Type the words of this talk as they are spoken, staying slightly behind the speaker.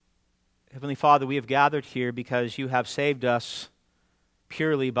Heavenly Father, we have gathered here because you have saved us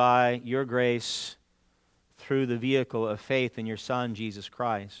purely by your grace through the vehicle of faith in your Son, Jesus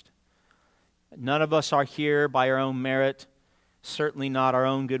Christ. None of us are here by our own merit, certainly not our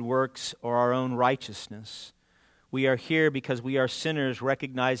own good works or our own righteousness. We are here because we are sinners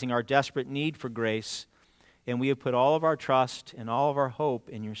recognizing our desperate need for grace, and we have put all of our trust and all of our hope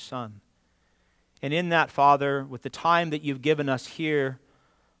in your Son. And in that, Father, with the time that you've given us here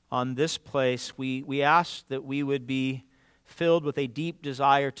on this place, we ask that we would be filled with a deep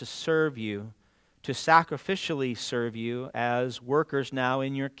desire to serve you, to sacrificially serve you as workers now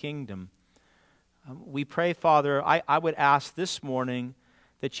in your kingdom. We pray, Father, I would ask this morning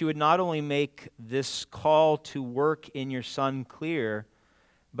that you would not only make this call to work in your Son clear,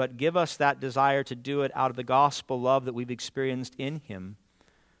 but give us that desire to do it out of the gospel love that we've experienced in him.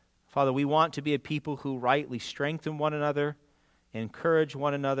 Father, we want to be a people who rightly strengthen one another, encourage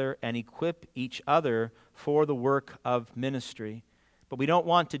one another, and equip each other for the work of ministry. But we don't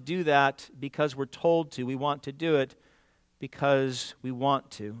want to do that because we're told to. We want to do it because we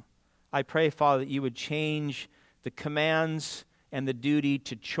want to. I pray, Father, that you would change the commands and the duty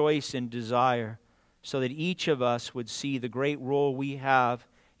to choice and desire so that each of us would see the great role we have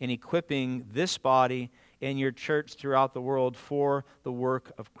in equipping this body and your church throughout the world for the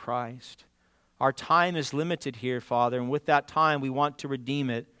work of Christ. Our time is limited here, Father, and with that time we want to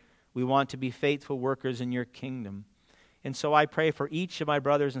redeem it. We want to be faithful workers in your kingdom. And so I pray for each of my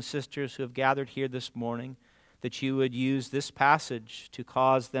brothers and sisters who have gathered here this morning that you would use this passage to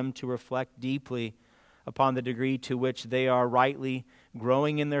cause them to reflect deeply upon the degree to which they are rightly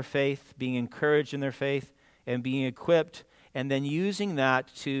growing in their faith, being encouraged in their faith, and being equipped, and then using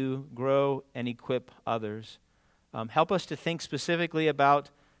that to grow and equip others. Help us to think specifically about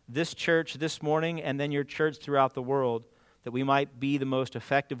this church this morning and then your church throughout the world, that we might be the most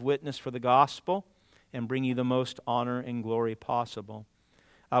effective witness for the gospel and bring you the most honor and glory possible.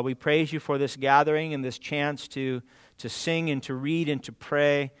 We praise you for this gathering and this chance to sing and to read and to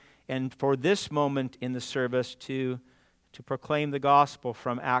pray, and for this moment in the service to proclaim the gospel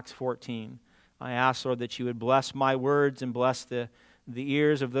from Acts 14. I ask, Lord, that you would bless my words and bless the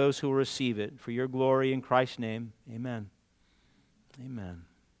ears of those who will receive it. For your glory in Christ's name, amen. Amen.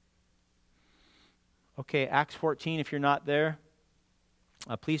 Okay, Acts 14, if you're not there,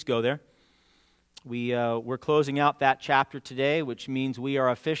 please go there. We're closing out that chapter today, which means we are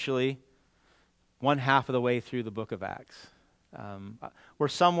officially one half of the way through the book of Acts. We're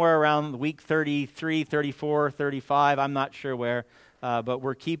somewhere around week 33, 34, 35, I'm not sure where, but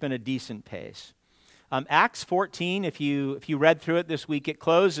we're keeping a decent pace. Acts 14, if you read through it this week, it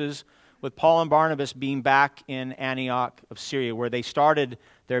closes with Paul and Barnabas being back in Antioch of Syria, where they started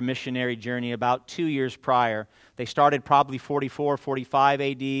their missionary journey about 2 years prior. They started probably 44, 45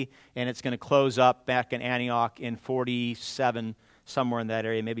 AD, and it's going to close up back in Antioch in 47, somewhere in that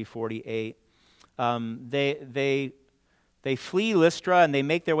area, maybe 48. They flee Lystra, and they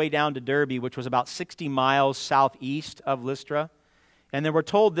make their way down to Derbe, which was about 60 miles southeast of Lystra. And then we're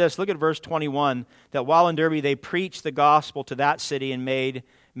told this, look at verse 21, that while in Derbe, they preached the gospel to that city and made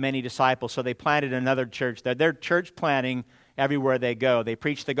many disciples. So they planted another church there. They're church planting everywhere they go. They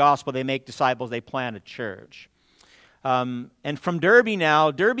preach the gospel, they make disciples, they plant a church. And from Derbe now,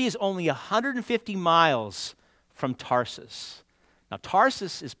 Derbe is only 150 miles from Tarsus. Now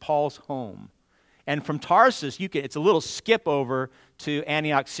Tarsus is Paul's home. And from Tarsus, it's a little skip over to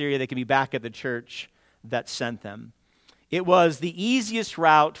Antioch, Syria. They can be back at the church that sent them. It was the easiest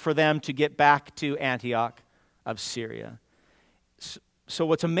route for them to get back to Antioch of Syria. So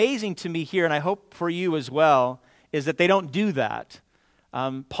what's amazing to me here, and I hope for you as well, is that they don't do that.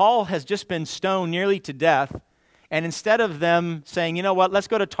 Paul has just been stoned nearly to death, and instead of them saying, you know what, let's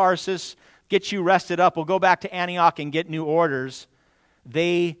go to Tarsus, get you rested up, we'll go back to Antioch and get new orders,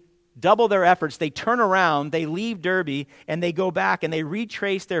 they double their efforts. They turn around, they leave Derbe, and they go back and they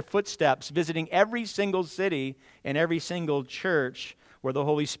retrace their footsteps, visiting every single city and every single church where the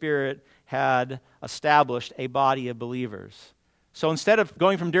Holy Spirit had established a body of believers. So instead of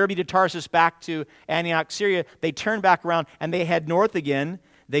going from Derbe to Tarsus back to Antioch, Syria, they turn back around and they head north again.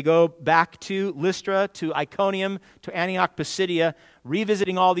 They go back to Lystra, to Iconium, to Antioch Pisidia,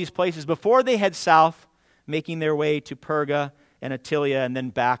 revisiting all these places before they head south, making their way to Perga and Attalia, and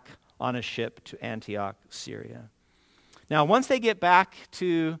then back on a ship to Antioch, Syria. Now, once they get back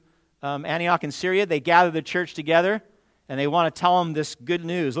to Antioch in Syria, they gather the church together, and they want to tell them this good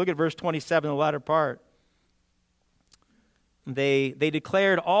news. Look at verse 27, the latter part. They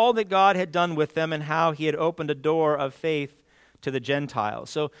declared all that God had done with them and how he had opened a door of faith to the Gentiles.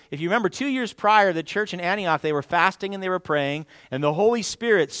 So if you remember, 2 years prior, the church in Antioch, they were fasting and they were praying, and the Holy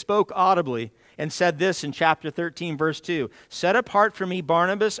Spirit spoke audibly and said this in chapter 13, verse 2, "Set apart for me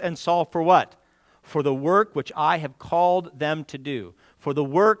Barnabas and Saul for what? For the work which I have called them to do." For the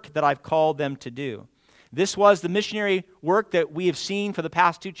work that I've called them to do. This was the missionary work that we have seen for the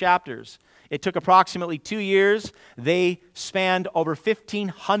past 2 chapters. It took approximately 2 years. They spanned over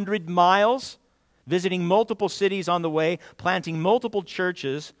 1,500 miles, visiting multiple cities on the way, planting multiple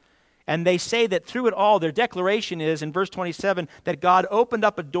churches. And they say that through it all, their declaration is, in verse 27, that God opened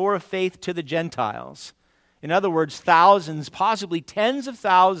up a door of faith to the Gentiles. In other words, thousands, possibly tens of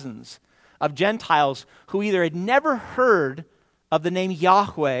thousands of Gentiles who either had never heard of the name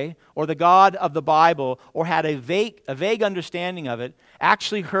Yahweh or the God of the Bible or had a vague understanding of it,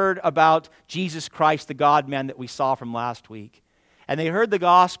 actually heard about Jesus Christ, the God-man that we saw from last week. And they heard the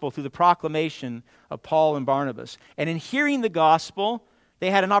gospel through the proclamation of Paul and Barnabas. And in hearing the gospel,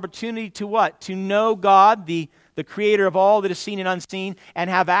 they had an opportunity to what? To know God, the creator of all that is seen and unseen, and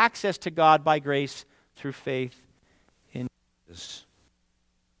have access to God by grace through faith in Jesus.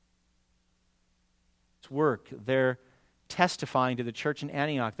 It's work. They're testifying to the church in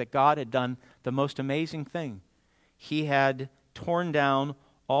Antioch that God had done the most amazing thing. He had torn down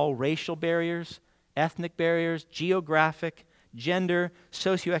all racial barriers, ethnic barriers, geographic, gender,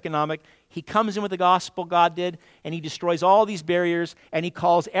 socioeconomic. He comes in with the gospel, God did, and he destroys all these barriers, and he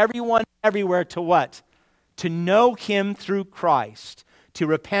calls everyone everywhere to what? To know him through Christ, to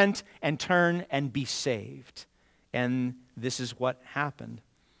repent and turn and be saved. And this is what happened.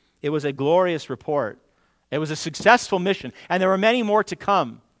 It was a glorious report. It was a successful mission, and there were many more to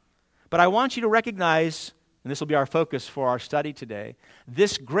come. But I want you to recognize, and this will be our focus for our study today,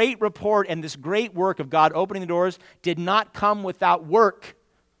 this great report and this great work of God opening the doors did not come without work.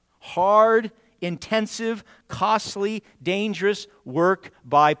 Hard, intensive, costly, dangerous work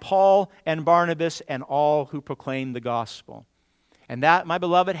by Paul and Barnabas and all who proclaim the gospel. And that, my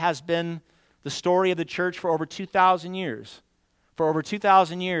beloved, has been the story of the church for over 2,000 years. For over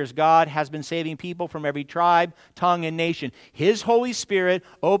 2,000 years, God has been saving people from every tribe, tongue, and nation. His Holy Spirit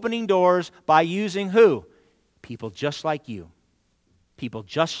opening doors by using who? People just like you. People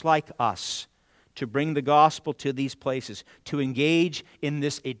just like us. To bring the gospel to these places. To engage in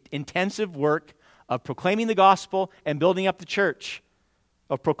this intensive work of proclaiming the gospel and building up the church.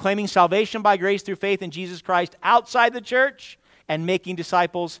 Of proclaiming salvation by grace through faith in Jesus Christ outside the church and making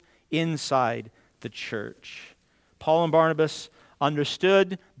disciples inside the church. Paul and Barnabas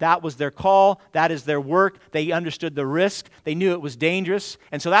understood that was their call, that is their work. They understood the risk. They knew it was dangerous.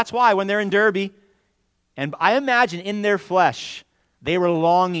 And so that's why when they're in Derbe, and I imagine in their flesh, they were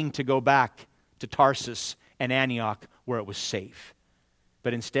longing to go back to Tarsus and Antioch where it was safe.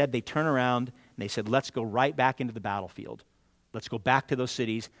 But instead, they turn around and they said, let's go right back into the battlefield. Let's go back to those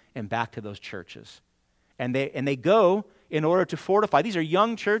cities and back to those churches. And they go in order to fortify. These are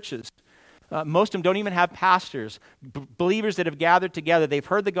young churches. Most of them don't even have pastors, believers that have gathered together. They've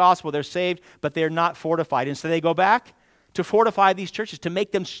heard the gospel, they're saved, but they're not fortified. And so they go back to fortify these churches, to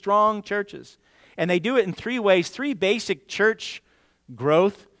make them strong churches. And they do it in 3 ways, 3 basic church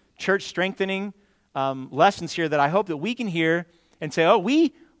growth, church strengthening lessons here that I hope that we can hear and say, oh,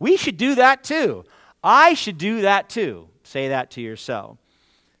 we should do that too. I should do that too. Say that to yourself.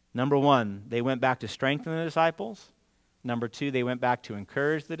 Number 1, they went back to strengthen the disciples. Number 2, they went back to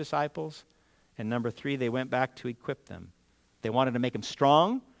encourage the disciples. And number 3, they went back to equip them. They wanted to make them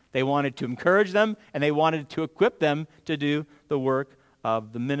strong, they wanted to encourage them, and they wanted to equip them to do the work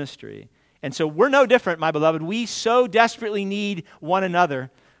of the ministry. And so we're no different, my beloved. We so desperately need one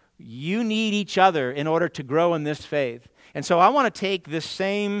another. You need each other in order to grow in this faith. And so I want to take this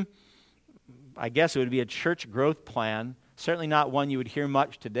same, I guess it would be a church growth plan, certainly not one you would hear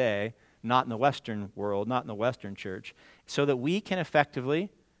much today, not in the Western world, not in the Western church, so that we can effectively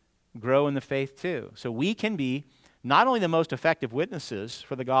grow in the faith too. So we can be not only the most effective witnesses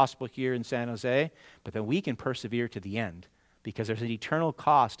for the gospel here in San Jose, but that we can persevere to the end because there's an eternal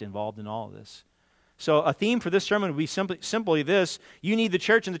cost involved in all of this. So a theme for this sermon would be simply this: you need the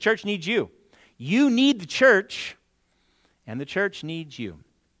church and the church needs you. You need the church and the church needs you.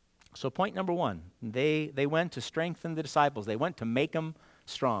 So point number 1, they went to strengthen the disciples. They went to make them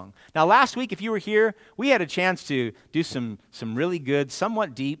strong. Now last week, if you were here, we had a chance to do some really good,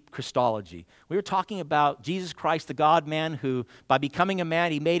 somewhat deep Christology. We were talking about Jesus Christ, the God-man, who by becoming a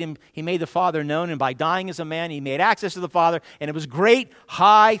man, he made the Father known, and by dying as a man, he made access to the Father, and it was great,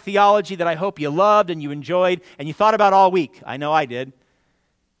 high theology that I hope you loved and you enjoyed and you thought about all week. I know I did.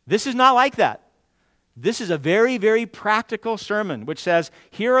 This is not like that. This is a very, very practical sermon which says,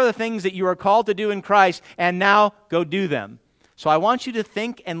 here are the things that you are called to do in Christ, and now go do them. So I want you to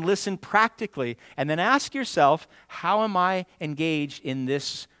think and listen practically, and then ask yourself, how am I engaged in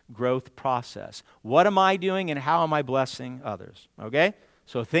this growth process? What am I doing, and how am I blessing others? Okay?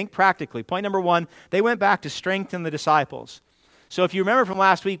 So think practically. Point number 1, they went back to strengthen the disciples. So if you remember from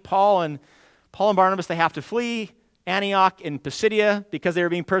last week, Paul and Barnabas, they have to flee Antioch in Pisidia because they were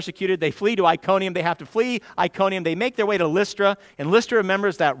being persecuted. They flee to Iconium. They have to flee Iconium. They make their way to Lystra. And Lystra,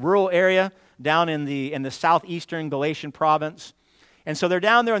 remembers, that rural area down in the southeastern Galatian province. And so they're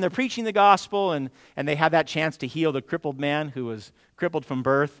down there and they're preaching the gospel, and they have that chance to heal the crippled man who was crippled from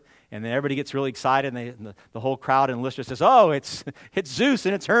birth. And then everybody gets really excited, and the whole crowd in Lystra says, "Oh, it's Zeus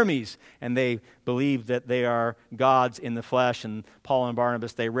and it's Hermes." And they believe that they are gods in the flesh. And Paul and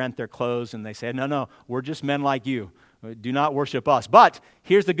Barnabas, they rent their clothes and they say, "No, we're just men like you. Do not worship us." But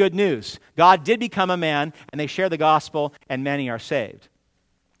here's the good news. God did become a man, and they share the gospel, and many are saved.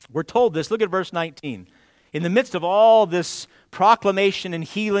 We're told this. Look at verse 19. In the midst of all this proclamation and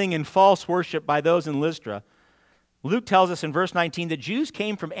healing and false worship by those in Lystra, Luke tells us in verse 19 that Jews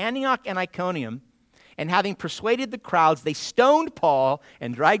came from Antioch and Iconium, and having persuaded the crowds, they stoned Paul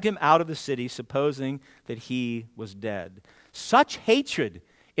and dragged him out of the city, supposing that he was dead. Such hatred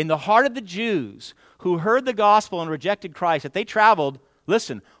in the heart of the Jews who heard the gospel and rejected Christ that they traveled,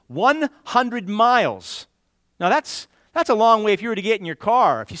 listen, 100 miles. Now that's a long way if you were to get in your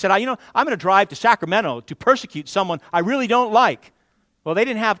car. If you said, I'm going to drive to Sacramento to persecute someone I really don't like. Well, they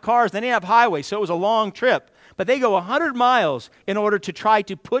didn't have cars, they didn't have highways, so it was a long trip. But they go 100 miles in order to try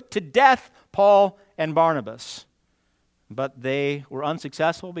to put to death Paul and Barnabas. But they were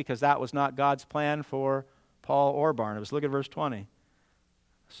unsuccessful because that was not God's plan for Paul or Barnabas. Look at verse 20.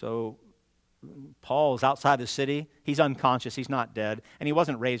 So Paul is outside the city. He's unconscious. He's not dead. And he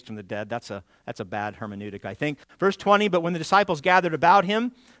wasn't raised from the dead. That's a bad hermeneutic, I think. Verse 20, but when the disciples gathered about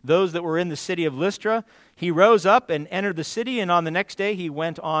him, those that were in the city of Lystra, he rose up and entered the city, and on the next day he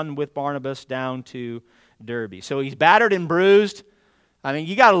went on with Barnabas down to Derbe. So he's battered and bruised. I mean,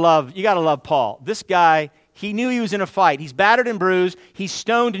 you gotta love Paul. This guy, he knew he was in a fight. He's battered and bruised. He's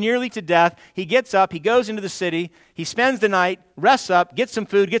stoned nearly to death. He gets up. He goes into the city. He spends the night, rests up, gets some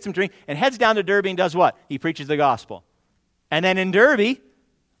food, gets some drink, and heads down to Derbe and does what? He preaches the gospel. And then in Derbe,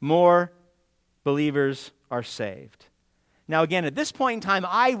 more believers are saved. Now again, at this point in time,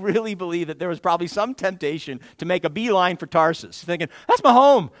 I really believe that there was probably some temptation to make a beeline for Tarsus, thinking, that's my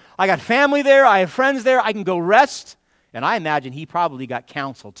home. I got family there. I have friends there. I can go rest. And I imagine he probably got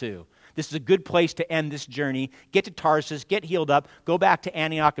counsel too. This is a good place to end this journey. Get to Tarsus, get healed up, go back to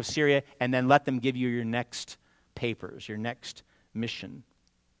Antioch of Syria, and then let them give you your next papers, your next mission.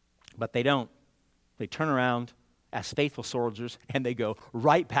 But they don't. They turn around as faithful soldiers, and they go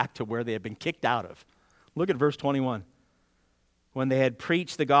right back to where they had been kicked out of. Look at verse 21. When they had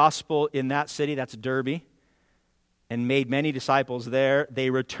preached the gospel in that city, that's Derbe, and made many disciples there, they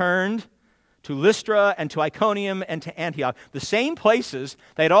returned to Lystra and to Iconium and to Antioch, the same places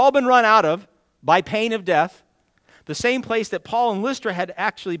they had all been run out of by pain of death, the same place that Paul and Lystra had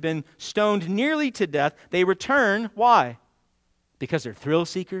actually been stoned nearly to death. They return. Why? Because they're thrill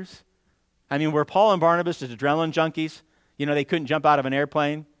seekers. I mean, were Paul and Barnabas just adrenaline junkies? They couldn't jump out of an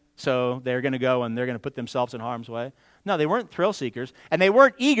airplane, so they're going to go and they're going to put themselves in harm's way. No, they weren't thrill seekers, and they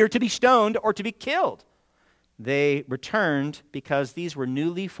weren't eager to be stoned or to be killed. They returned because these were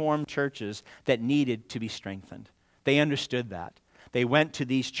newly formed churches that needed to be strengthened. They understood that. They went to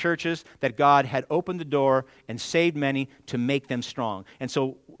these churches that God had opened the door and saved many to make them strong. And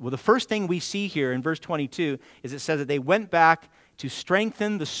so the first thing we see here in verse 22 is it says that they went back to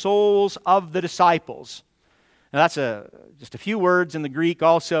strengthen the souls of the disciples. Now that's just a few words in the Greek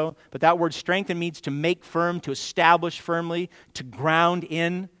also, but that word strengthen means to make firm, to establish firmly, to ground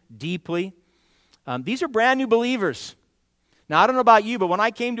in deeply. These are brand new believers. Now, I don't know about you, but when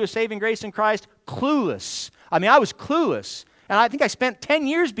I came to a saving grace in Christ, clueless. I mean, I was clueless. And I think I spent 10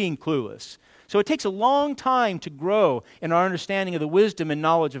 years being clueless. So it takes a long time to grow in our understanding of the wisdom and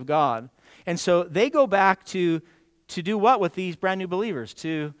knowledge of God. And so they go back to do what with these brand new believers?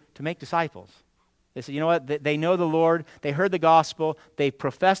 To make disciples. They said, you know what? They know the Lord. They heard the gospel. They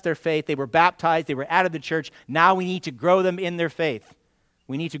professed their faith. They were baptized. They were out of the church. Now we need to grow them in their faith.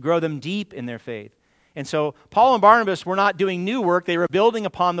 We need to grow them deep in their faith. And so Paul and Barnabas were not doing new work. They were building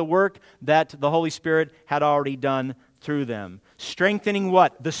upon the work that the Holy Spirit had already done through them. Strengthening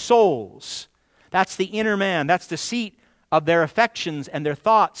what? The souls. That's the inner man. That's the seat of their affections and their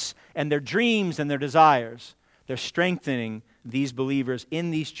thoughts and their dreams and their desires. They're strengthening these believers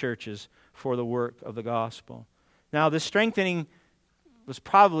in these churches for the work of the gospel. Now, this strengthening was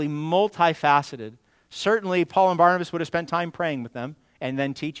probably multifaceted. Certainly, Paul and Barnabas would have spent time praying with them and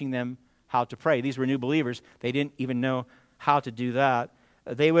then teaching them how to pray. These were new believers. They didn't even know how to do that.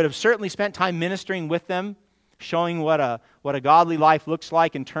 They would have certainly spent time ministering with them, showing what a godly life looks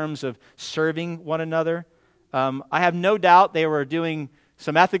like in terms of serving one another. I have no doubt they were doing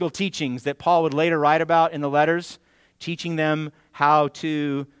some ethical teachings that Paul would later write about in the letters, teaching them how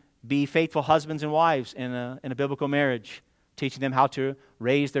to be faithful husbands and wives in a biblical marriage, teaching them how to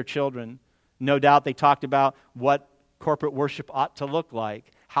raise their children. No doubt they talked about what corporate worship ought to look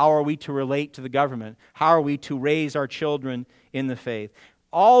like. How are we to relate to the government? How are we to raise our children in the faith?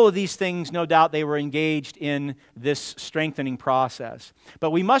 All of these things, no doubt, they were engaged in this strengthening process.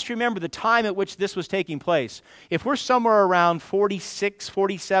 But we must remember the time at which this was taking place. If we're somewhere around 46,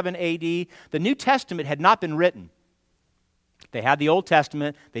 47 A.D., the New Testament had not been written. They had the Old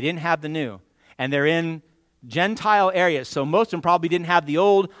Testament, they didn't have the New. And they're in Gentile areas, so most of them probably didn't have the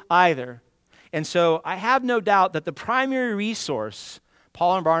Old either. And so I have no doubt that the primary resource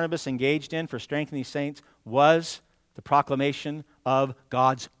Paul and Barnabas engaged in for strengthening these saints was the proclamation of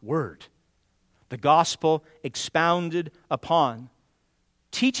God's Word. The gospel expounded upon,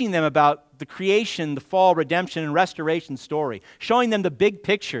 teaching them about the creation, the fall, redemption, and restoration story, showing them the big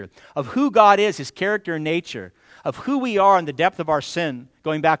picture of who God is, His character and nature, of who we are in the depth of our sin,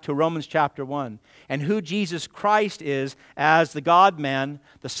 going back to Romans chapter 1, and who Jesus Christ is as the God-man,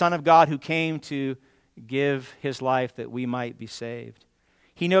 the Son of God who came to give His life that we might be saved.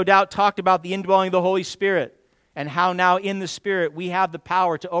 He no doubt talked about the indwelling of the Holy Spirit and how now in the Spirit we have the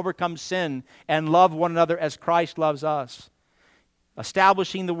power to overcome sin and love one another as Christ loves us.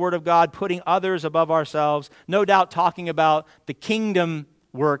 Establishing the Word of God, putting others above ourselves, no doubt talking about the kingdom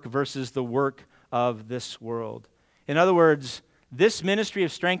work versus the work of this world. In other words, this ministry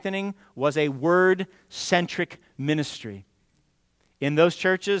of strengthening was a word-centric ministry. In those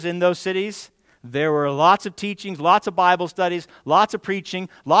churches, in those cities, there were lots of teachings, lots of Bible studies, lots of preaching,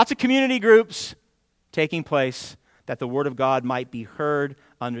 lots of community groups taking place that the Word of God might be heard,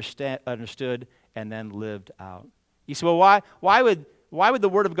 understood, and then lived out. You say, well, why would the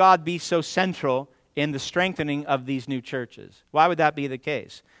Word of God be so central in the strengthening of these new churches? Why would that be the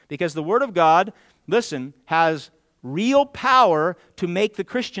case? Because the Word of God, listen, has real power to make the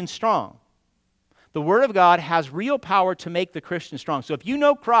Christian strong. The Word of God has real power to make the Christian strong. So if you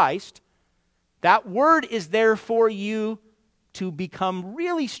know Christ, that Word is there for you to become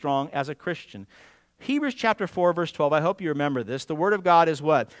really strong as a Christian. Hebrews chapter 4, verse 12, I hope you remember this. The Word of God is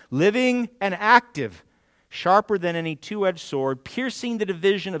what? Living and active, sharper than any two-edged sword, piercing the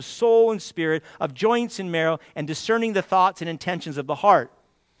division of soul and spirit, of joints and marrow, and discerning the thoughts and intentions of the heart.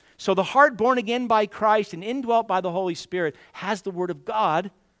 So the heart born again by Christ and indwelt by the Holy Spirit has the Word of God.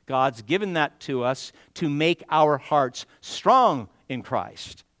 God's given that to us to make our hearts strong in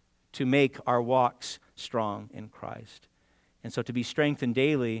Christ, to make our walks strong in Christ. And so to be strengthened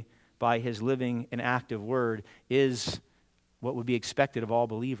daily by His living and active Word is what would be expected of all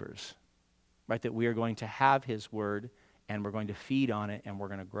believers, right? That we are going to have His Word and we're going to feed on it and we're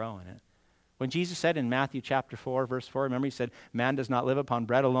going to grow in it. When Jesus said in Matthew chapter 4, verse 4, remember He said, man does not live upon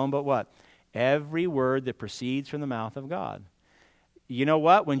bread alone, but what? Every word that proceeds from the mouth of God. You know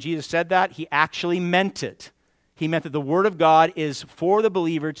what? When Jesus said that, He actually meant it. He meant that the Word of God is for the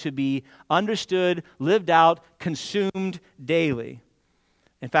believer to be understood, lived out, consumed daily.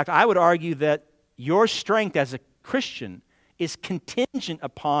 In fact, I would argue that your strength as a Christian is contingent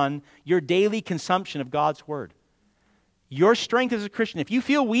upon your daily consumption of God's Word. Your strength as a Christian, if you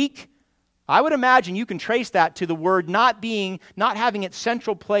feel weak, I would imagine you can trace that to the Word not having its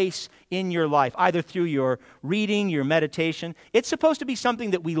central place in your life, either through your reading, your meditation. It's supposed to be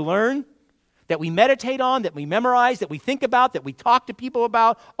something that we learn, that we meditate on, that we memorize, that we think about, that we talk to people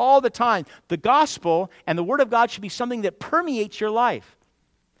about all the time. The gospel and the Word of God should be something that permeates your life.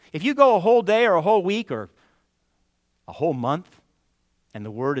 If you go a whole day or a whole week or a whole month, and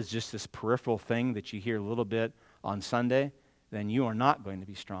the Word is just this peripheral thing that you hear a little bit on Sunday, then you are not going to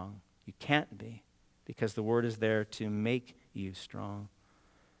be strong. You can't be, because the Word is there to make you strong.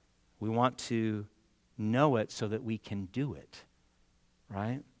 We want to know it so that we can do it,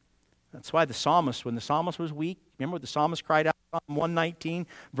 right? That's why the psalmist, when the psalmist was weak, remember what the psalmist cried out, Psalm 119,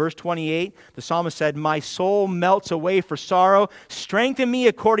 verse 28? The psalmist said, my soul melts away for sorrow. Strengthen me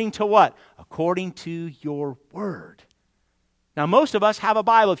according to what? According to your Word. Now, most of us have a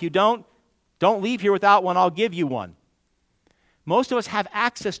Bible. If you don't leave here without one. I'll give you one. Most of us have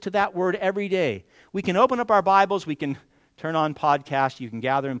access to that Word every day. We can open up our Bibles. We can turn on podcasts. You can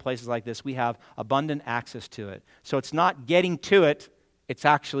gather in places like this. We have abundant access to it. So it's not getting to it. It's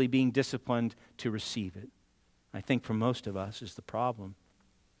actually being disciplined to receive it. I think for most of us is the problem.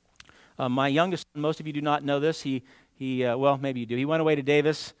 My youngest son, most of you do not know this. Well, maybe you do. He went away to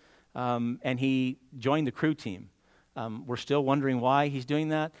Davis, and he joined the crew team. We're still wondering why he's doing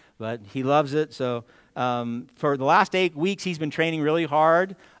that, but he loves it. So for the last 8 weeks, he's been training really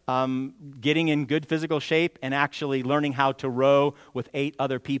hard, getting in good physical shape, and actually learning how to row with 8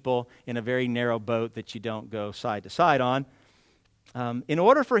 other people in a very narrow boat that you don't go side to side on. In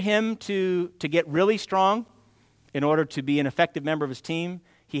order for him to get really strong, in order to be an effective member of his team,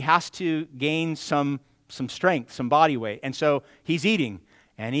 he has to gain some strength, some body weight. And so he's eating,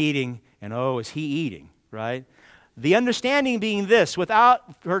 and oh, is he eating, right? The understanding being this: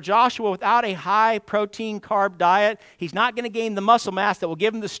 for Joshua, without a high protein carb diet, he's not going to gain the muscle mass that will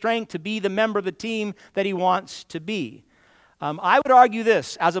give him the strength to be the member of the team that he wants to be. I would argue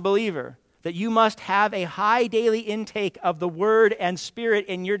this, as a believer, that you must have a high daily intake of the Word and Spirit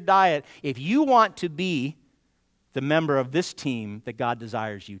in your diet if you want to be the member of this team that God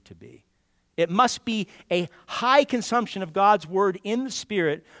desires you to be. It must be a high consumption of God's Word in the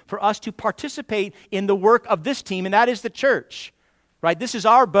Spirit for us to participate in the work of this team, and that is the church. Right? This is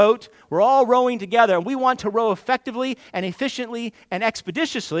our boat. We're all rowing together, and we want to row effectively and efficiently and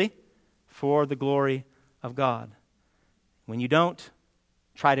expeditiously for the glory of God. When you don't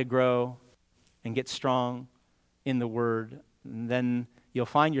try to grow and get strong in the Word, then you'll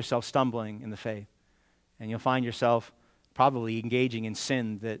find yourself stumbling in the faith. And you'll find yourself probably engaging in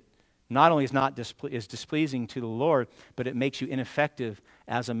sin that not only is displeasing to the Lord, but it makes you ineffective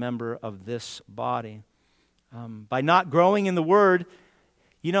as a member of this body. By not growing in the Word,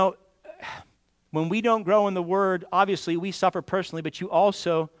 when we don't grow in the Word, obviously we suffer personally, but you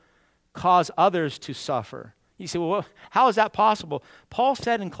also cause others to suffer. You say, well, how is that possible? Paul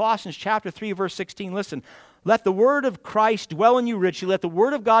said in Colossians chapter 3, verse 16, listen, let the word of Christ dwell in you richly, let the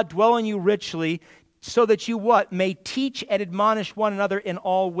word of God dwell in you richly, so that you what? May teach and admonish one another in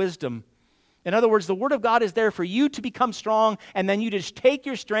all wisdom. In other words, the word of God is there for you to become strong, and then you just take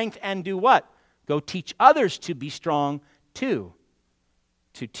your strength and do what? Go teach others to be strong too.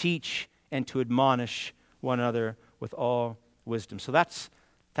 To teach and to admonish one another with all wisdom. So that's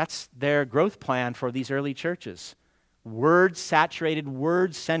their growth plan for these early churches. Word-saturated,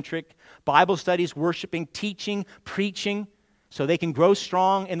 word-centric, Bible studies, worshiping, teaching, preaching, so they can grow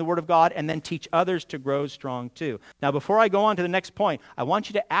strong in the Word of God and then teach others to grow strong too. Now, before I go on to the next point, I want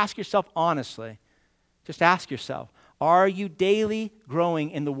you to ask yourself honestly, just ask yourself, are you daily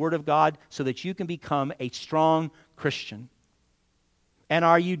growing in the Word of God so that you can become a strong Christian? And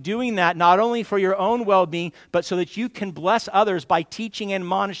are you doing that not only for your own well-being, but so that you can bless others by teaching and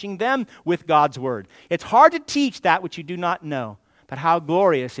admonishing them with God's Word? It's hard to teach that which you do not know. But how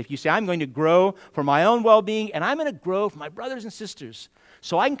glorious if you say, I'm going to grow for my own well-being, and I'm going to grow for my brothers and sisters,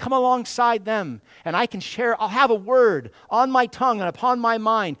 so I can come alongside them, and I can share, I'll have a word on my tongue and upon my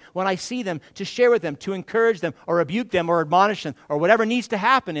mind when I see them, to share with them, to encourage them, or rebuke them, or admonish them, or whatever needs to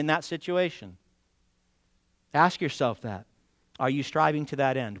happen in that situation. Ask yourself that. Are you striving to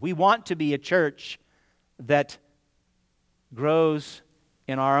that end? We want to be a church that grows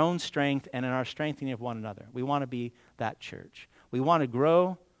in our own strength and in our strengthening of one another. We want to be that church. We want to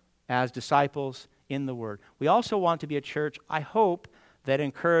grow as disciples in the Word. We also want to be a church, I hope, that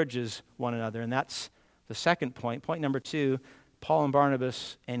encourages one another. And that's the second point. Point number 2, Paul and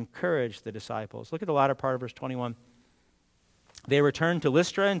Barnabas encouraged the disciples. Look at the latter part of verse 21. They returned to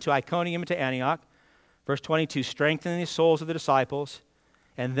Lystra and to Iconium and to Antioch. Verse 22, strengthening the souls of the disciples.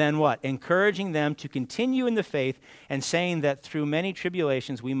 And then what? Encouraging them to continue in the faith and saying that through many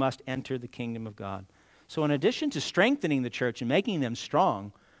tribulations we must enter the kingdom of God. So in addition to strengthening the church and making them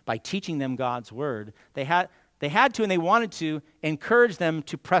strong by teaching them God's Word, they had to and they wanted to encourage them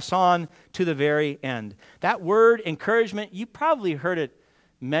to press on to the very end. That word, encouragement, you probably heard it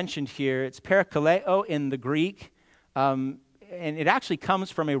mentioned here. It's parakaleo in the Greek, and it actually comes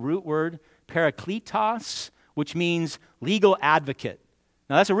from a root word, parakletos, which means legal advocate.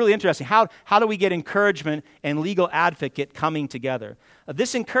 Now that's a really interesting. How do we get encouragement and legal advocate coming together?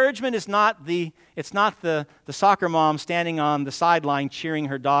 This encouragement is not the soccer mom standing on the sideline cheering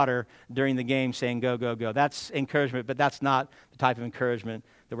her daughter during the game saying go, go, go. That's encouragement, but that's not the type of encouragement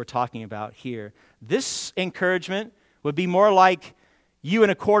that we're talking about here. This encouragement would be more like you in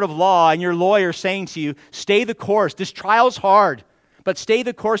a court of law and your lawyer saying to you, stay the course. This trial's hard, but stay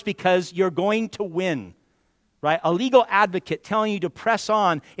the course because you're going to win. Right? A legal advocate telling you to press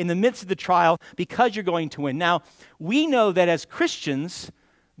on in the midst of the trial because you're going to win. Now, we know that as Christians,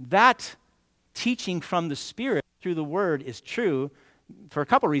 that teaching from the Spirit through the Word is true for a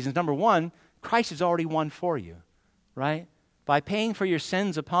couple reasons. Number one, Christ has already won for you, right? By paying for your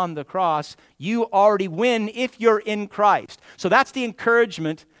sins upon the cross, you already win if you're in Christ. So that's the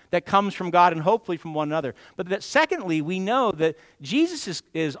encouragement that comes from God and hopefully from one another. But that secondly, we know that Jesus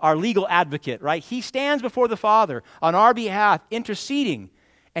is our legal advocate, right? He stands before the Father on our behalf, interceding,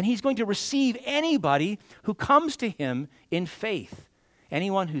 and he's going to receive anybody who comes to him in faith.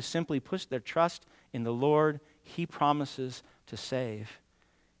 Anyone who simply puts their trust in the Lord, he promises to save.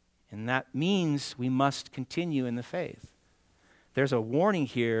 And that means we must continue in the faith. There's a warning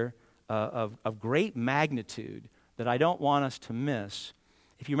here of great magnitude that I don't want us to miss.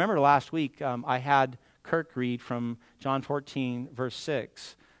 If you remember last week, I had Kirk read from John 14, verse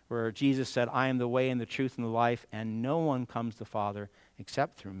 6, where Jesus said, I am the way and the truth and the life, and no one comes to the Father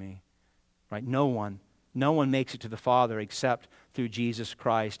except through me. Right? No one. No one makes it to the Father except through Jesus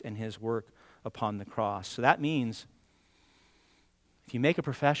Christ and his work upon the cross. So that means if you make a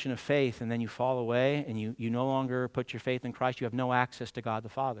profession of faith and then you fall away and you no longer put your faith in Christ, you have no access to God the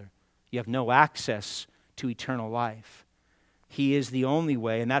Father. You have no access to eternal life. He is the only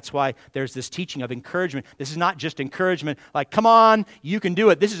way, and that's why there's this teaching of encouragement. This is not just encouragement like, come on, you can do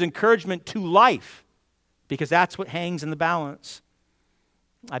it. This is encouragement to life, because that's what hangs in the balance.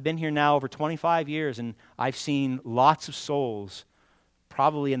 I've been here now over 25 years, and I've seen lots of souls,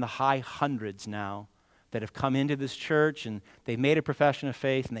 probably in the high hundreds now, that have come into this church, and they've made a profession of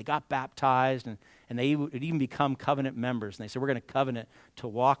faith, and they got baptized, and they would even become covenant members. And they said, we're going to covenant to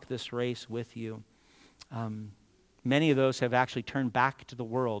walk this race with you. Many of those have actually turned back to the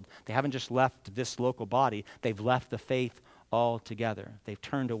world. They haven't just left this local body. They've left the faith altogether. They've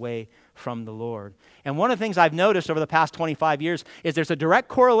turned away from the Lord. And one of the things I've noticed over the past 25 years is there's a direct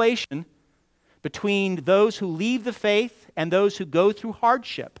correlation between those who leave the faith and those who go through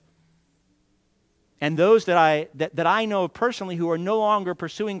hardship. And those that I know personally who are no longer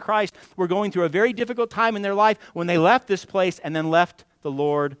pursuing Christ were going through a very difficult time in their life when they left this place and then left the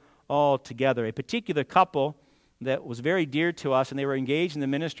Lord altogether. A particular couple that was very dear to us, and they were engaged in the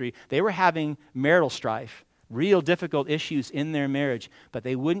ministry, they were having marital strife, real difficult issues in their marriage, but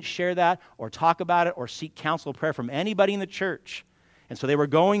they wouldn't share that or talk about it or seek counsel or prayer from anybody in the church. And so they were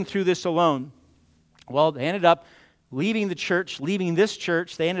going through this alone. Well, they ended up leaving the church, leaving this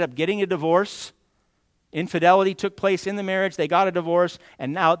church. They ended up getting a divorce. Infidelity took place in the marriage. They got a divorce.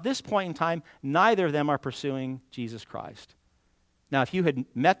 And now at this point in time, neither of them are pursuing Jesus Christ. Now, if you had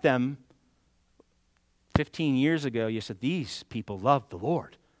met them 15 years ago, you said, these people love the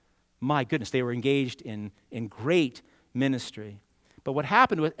Lord. My goodness, they were engaged in great ministry. But what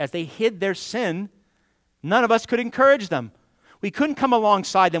happened was, as they hid their sin, none of us could encourage them. We couldn't come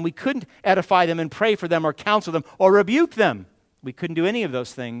alongside them. We couldn't edify them and pray for them or counsel them or rebuke them. We couldn't do any of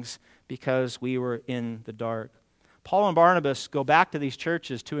those things because we were in the dark. Paul and Barnabas go back to these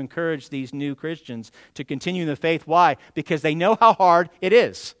churches to encourage these new Christians to continue in the faith. Why? Because they know how hard it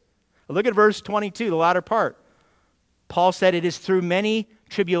is. Look at verse 22, the latter part. Paul said, it is through many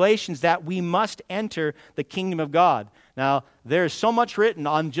tribulations that we must enter the kingdom of God. Now, there's so much written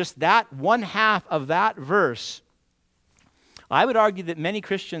on just that one half of that verse. I would argue that many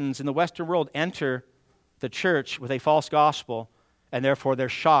Christians in the Western world enter the church with a false gospel, and therefore they're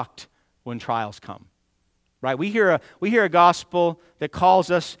shocked when trials come. Right? We hear a gospel that calls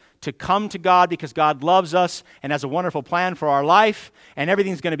us to come to God because God loves us and has a wonderful plan for our life, and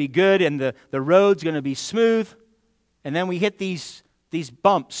everything's going to be good, and the road's going to be smooth. And then we hit these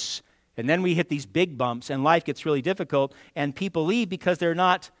bumps, and then we hit these big bumps, and life gets really difficult, and people leave because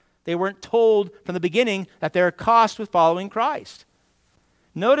they weren't told from the beginning that there are costs with following Christ.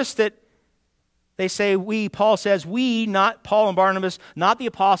 Notice that they say we, Paul says we, not Paul and Barnabas, not the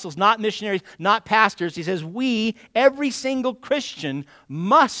apostles, not missionaries, not pastors. He says we, every single Christian,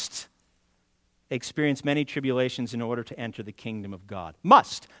 must experience many tribulations in order to enter the kingdom of God.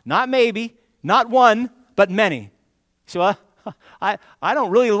 Must. Not maybe, not one, but many. So I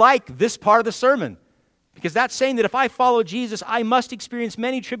don't really like this part of the sermon, because that's saying that if I follow Jesus, I must experience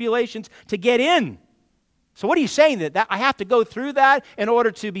many tribulations to get in. So what are you saying? That I have to go through that in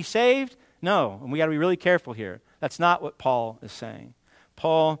order to be saved? No, and we got to be really careful here. That's not what Paul is saying.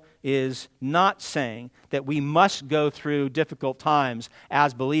 Paul is not saying that we must go through difficult times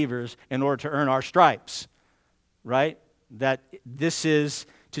as believers in order to earn our stripes, right? That this is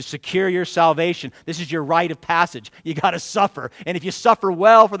to secure your salvation. This is your rite of passage. You got to suffer. And if you suffer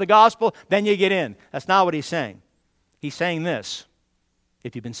well for the gospel, then you get in. That's not what he's saying. He's saying this: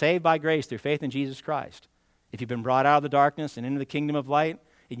 if you've been saved by grace through faith in Jesus Christ, if you've been brought out of the darkness and into the kingdom of light,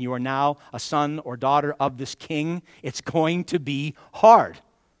 and you are now a son or daughter of this king, it's going to be hard.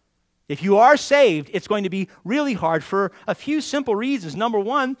 If you are saved, it's going to be really hard for a few simple reasons. Number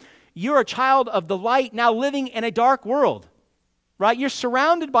one, you're a child of the light now living in a dark world, right? You're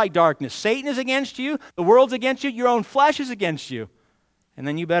surrounded by darkness. Satan is against you. The world's against you. Your own flesh is against you. And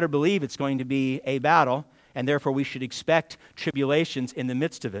then you better believe it's going to be a battle, and therefore we should expect tribulations in the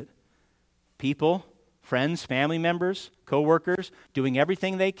midst of it. People, friends, family members, co-workers, doing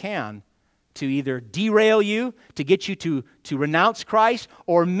everything they can to either derail you, to get you to renounce Christ,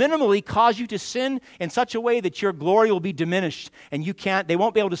 or minimally cause you to sin in such a way that your glory will be diminished and they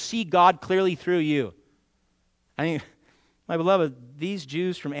won't be able to see God clearly through you. I mean, my beloved, these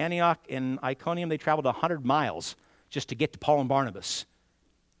Jews from Antioch and Iconium, they traveled 100 miles just to get to Paul and Barnabas.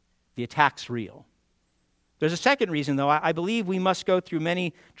 The attack's real. There's a second reason, though. I believe we must go through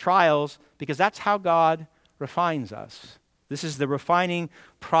many trials because that's how God refines us. This is the refining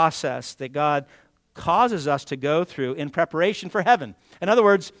process that God causes us to go through in preparation for heaven. In other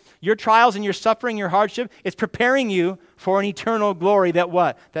words, your trials and your suffering, your hardship, is preparing you for an eternal glory that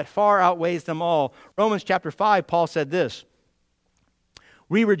what? That far outweighs them all. Romans chapter 5, Paul said this.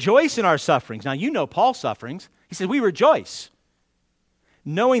 We rejoice in our sufferings. Now, you know Paul's sufferings. He said, we rejoice,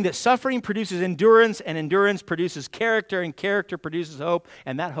 knowing that suffering produces endurance, and endurance produces character, and character produces hope,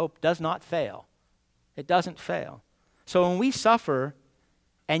 and that hope does not fail. It doesn't fail. So when we suffer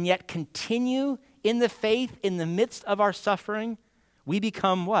and yet continue in the faith in the midst of our suffering, we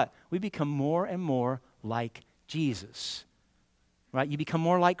become what? We become more and more like Jesus. Right? You become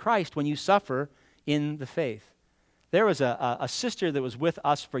more like Christ when you suffer in the faith. There was a sister that was with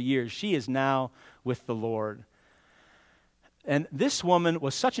us for years. She is now with the Lord. And this woman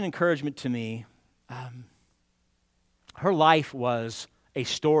was such an encouragement to me. Her life was a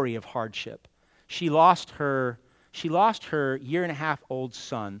story of hardship. She lost her year-and-a-half-old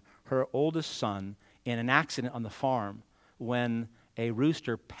son, her oldest son, in an accident on the farm when a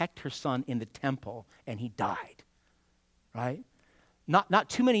rooster pecked her son in the temple and he died. Right? Not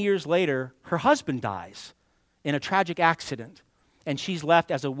too many years later, her husband dies in a tragic accident, and she's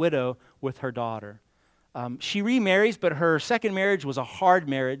left as a widow with her daughter. She remarries, but her second marriage was a hard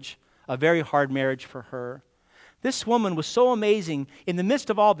marriage, a very hard marriage for her. This woman was so amazing. In the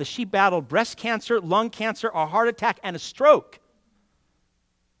midst of all this, she battled breast cancer, lung cancer, a heart attack, and a stroke.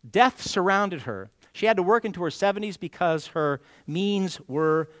 Death surrounded her. She had to work into her 70s because her means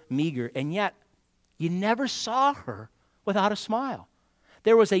were meager. And yet, you never saw her without a smile.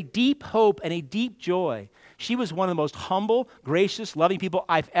 There was a deep hope and a deep joy. She was one of the most humble, gracious, loving people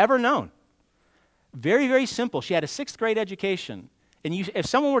I've ever known. Very, very simple. She had a 6th grade education. And if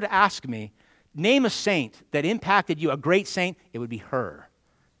someone were to ask me, name a saint that impacted you, a great saint, it would be her.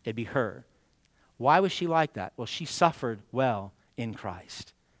 It'd be her. Why was she like that? Well, she suffered well in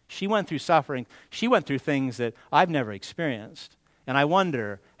Christ. She went through suffering. She went through things that I've never experienced. And I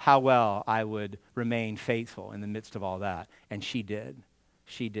wonder how well I would remain faithful in the midst of all that. And she did.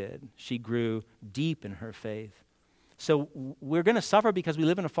 She did. She grew deep in her faith. So we're going to suffer because we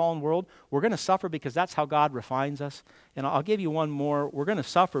live in a fallen world. We're going to suffer because that's how God refines us. And I'll give you one more. We're going to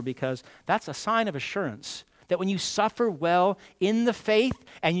suffer because that's a sign of assurance that when you suffer well in the faith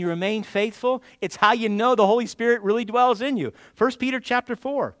and you remain faithful, it's how you know the Holy Spirit really dwells in you. 1 Peter chapter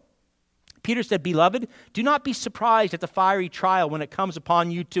 4. Peter said, Beloved, do not be surprised at the fiery trial when it comes upon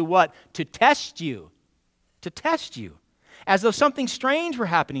you to what? To test you. To test you. As though something strange were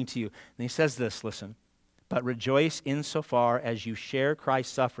happening to you. And he says this, listen. But rejoice insofar as you share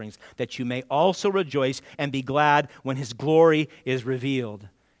Christ's sufferings, that you may also rejoice and be glad when his glory is revealed.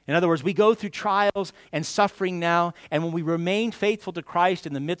 In other words, we go through trials and suffering now, and when we remain faithful to Christ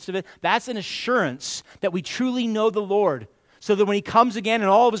in the midst of it, that's an assurance that we truly know the Lord, so that when he comes again in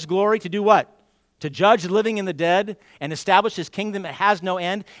all of his glory to do what? To judge the living and the dead and establish his kingdom that has no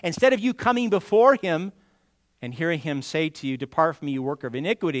end, instead of you coming before him and hearing him say to you, Depart from me, you worker of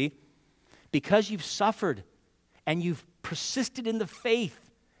iniquity, because you've suffered and you've persisted in the faith,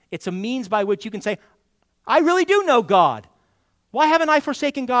 it's a means by which you can say, I really do know God. Why haven't I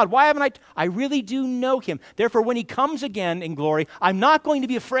forsaken God? Why haven't I really do know him. Therefore, when he comes again in glory, I'm not going to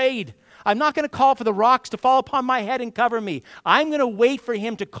be afraid. I'm not going to call for the rocks to fall upon my head and cover me. I'm going to wait for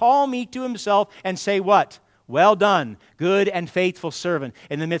him to call me to himself and say what? Well done, good and faithful servant.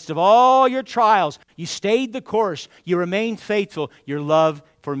 In the midst of all your trials, you stayed the course. You remained faithful. Your love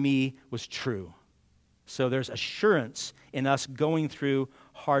for me was true. So there's assurance in us going through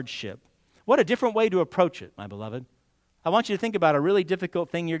hardship. What a different way to approach it, my beloved. I want you to think about a really difficult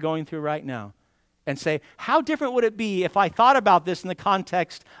thing you're going through right now and say, how different would it be if I thought about this in the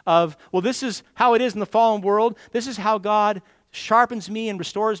context of, well, this is how it is in the fallen world. This is how God sharpens me and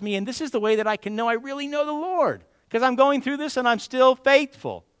restores me, and this is the way that I can know I really know the Lord, because I'm going through this and I'm still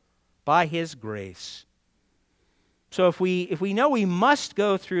faithful by his grace. So if we know we must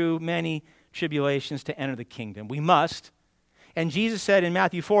go through many tribulations to enter the kingdom, we must. And Jesus said in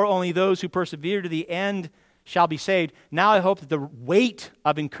Matthew 4, only those who persevere to the end shall be saved. Now I hope that the weight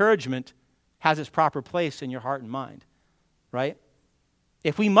of encouragement has its proper place in your heart and mind, right?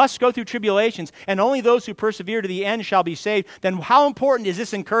 If we must go through tribulations and only those who persevere to the end shall be saved, then how important is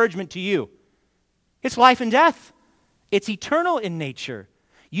this encouragement to you? It's life and death. It's eternal in nature.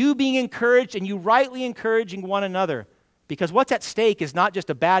 You being encouraged and you rightly encouraging one another. Because what's at stake is not just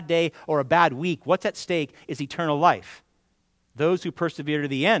a bad day or a bad week. What's at stake is eternal life. Those who persevere to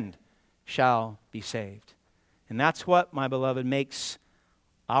the end shall be saved. And that's what, my beloved, makes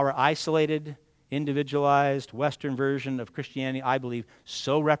our isolated, individualized Western version of Christianity, I believe,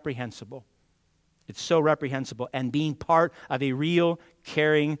 so reprehensible. It's so reprehensible. And being part of a real,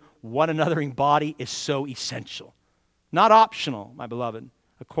 caring, one-anothering body is so essential. Not optional, my beloved,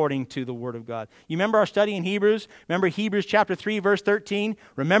 according to the Word of God. You remember our study in Hebrews? Remember Hebrews chapter 3, verse 13?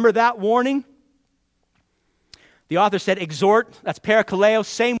 Remember that warning? The author said, exhort, that's parakaleo,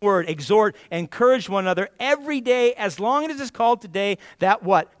 same word, exhort, encourage one another every day as long as it is called today, that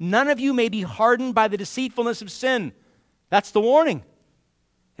what? None of you may be hardened by the deceitfulness of sin. That's the warning.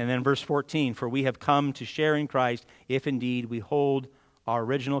 And then verse 14, for we have come to share in Christ if indeed we hold our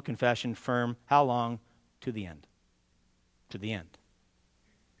original confession firm. How long? To the end. To the end.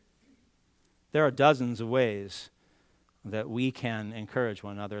 There are dozens of ways that we can encourage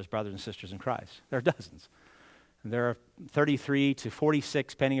one another as brothers and sisters in Christ. There are dozens. There are 33 to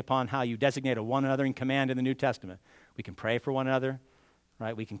 46, depending upon how you designate a one another in command in the New Testament. We can pray for one another,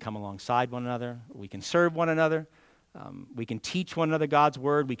 right? We can come alongside one another. We can serve one another. We can teach one another God's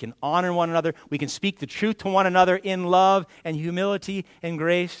word. We can honor one another. We can speak the truth to one another in love and humility and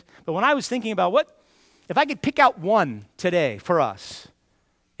grace. But when I was thinking about if I could pick out one today for us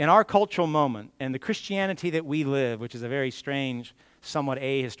in our cultural moment and the Christianity that we live, which is a very strange, somewhat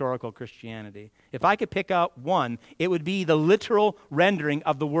ahistorical Christianity. If I could pick out one, it would be the literal rendering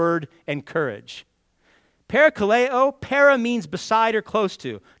of the word encourage. Parakaleo, para means beside or close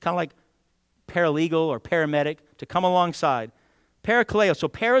to, kind of like paralegal or paramedic, to come alongside. Parakaleo, so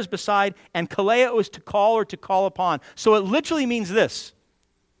para is beside, and kaleo is to call or to call upon. So it literally means this: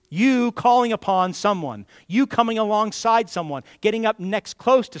 you calling upon someone, you coming alongside someone, getting up next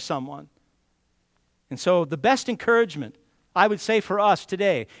close to someone. And so the best encouragement, I would say for us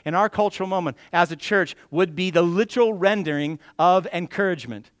today, in our cultural moment as a church, would be the literal rendering of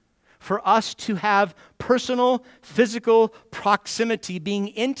encouragement. For us to have personal, physical proximity, being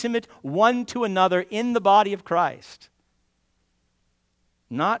intimate one to another in the body of Christ.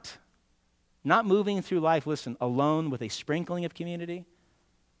 Not moving through life, listen, alone with a sprinkling of community,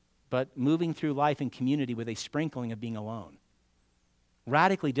 but moving through life in community with a sprinkling of being alone.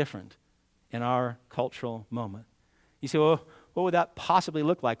 Radically different in our cultural moment. You say, well, what would that possibly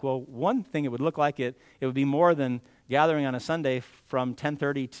look like? Well, one thing it would look like, it would be more than gathering on a Sunday from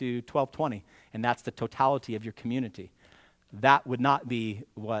 10:30 to 12:20, and that's the totality of your community. That would not be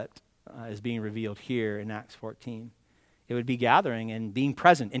what is being revealed here in Acts 14. It would be gathering and being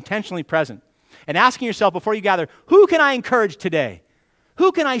present, intentionally present, and asking yourself before you gather, who can I encourage today?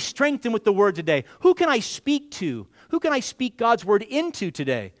 Who can I strengthen with the word today? Who can I speak to? Who can I speak God's word into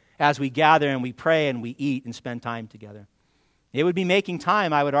today as we gather and we pray and we eat and spend time together? It would be making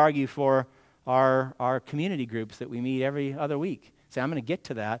time, I would argue, for our community groups that we meet every other week. Say, I'm going to get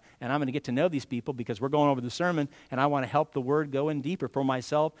to that, and I'm going to get to know these people because we're going over the sermon, and I want to help the word go in deeper for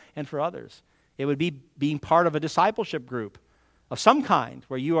myself and for others. It would be being part of a discipleship group of some kind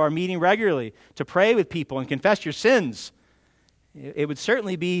where you are meeting regularly to pray with people and confess your sins. It would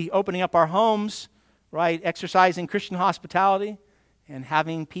certainly be opening up our homes, right, exercising Christian hospitality and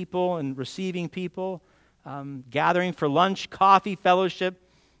having people and receiving people, gathering for lunch, coffee, fellowship.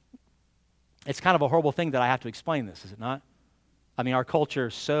 It's kind of a horrible thing that I have to explain this, is it not? I mean, our culture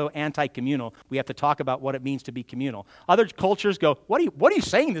is so anti-communal, we have to talk about what it means to be communal. Other cultures go, what are you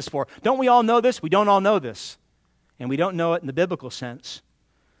saying this for? Don't we all know this? We don't all know this. And we don't know it in the biblical sense.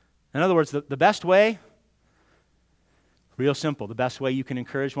 In other words, the best way, real simple, the best way you can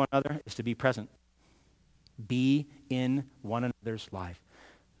encourage one another is to be present. Be in one another's life.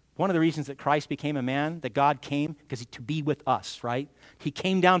 One of the reasons that Christ became a man, that God came, because to be with us, right? He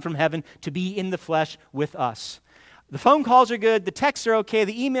came down from heaven to be in the flesh with us. The phone calls are good, the texts are okay,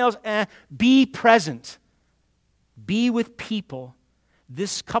 the emails, be present. Be with people.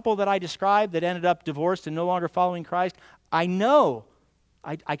 This couple that I described that ended up divorced and no longer following Christ, I know,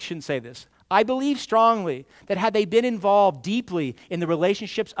 I shouldn't say this, I believe strongly that had they been involved deeply in the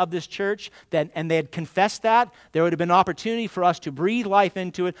relationships of this church and they had confessed that, there would have been opportunity for us to breathe life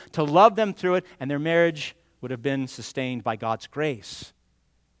into it, to love them through it, and their marriage would have been sustained by God's grace.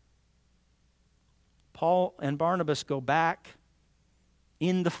 Paul and Barnabas go back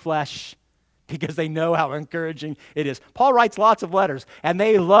in the flesh because they know how encouraging it is. Paul writes lots of letters, and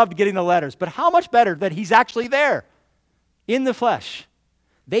they loved getting the letters. But how much better that he's actually there in the flesh.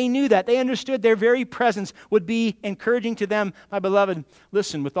 They knew that. They understood their very presence would be encouraging to them. My beloved,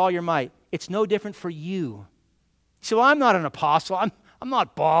 listen with all your might. It's no different for you. You say, well, I'm not an apostle. I'm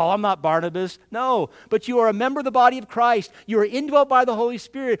not Paul. I'm not Barnabas. No, but you are a member of the body of Christ. You are indwelt by the Holy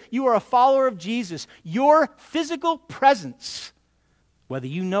Spirit. You are a follower of Jesus. Your physical presence, whether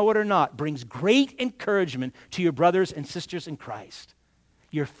you know it or not, brings great encouragement to your brothers and sisters in Christ.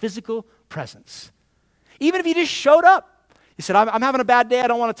 Your physical presence. Even if you just showed up. You said, I'm having a bad day, I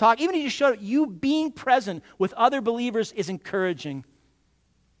don't want to talk. Even if you just showed up, you being present with other believers is encouraging.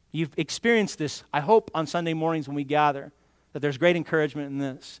 You've experienced this, I hope, on Sunday mornings when we gather, that there's great encouragement in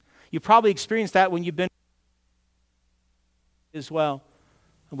this. You probably experienced that when you've been as well.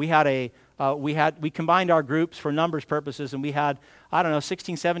 We combined our groups for numbers purposes, and we had,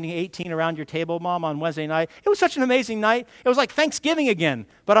 16, 17, 18 around your table, Mom, on Wednesday night. It was such an amazing night. It was like Thanksgiving again,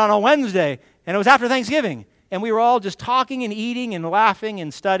 but on a Wednesday, and it was after Thanksgiving. And we were all just talking and eating and laughing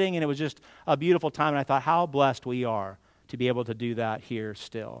and studying, and it was just a beautiful time. And I thought, how blessed we are to be able to do that here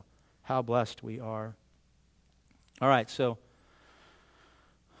still. How blessed we are. All right, so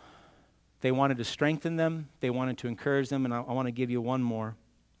they wanted to strengthen them. They wanted to encourage them, and I want to give you one more.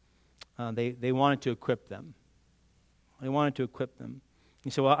 They wanted to equip them. They wanted to equip them.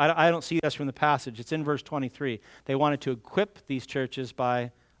 You say, well, I don't see this from the passage. It's in verse 23. They wanted to equip these churches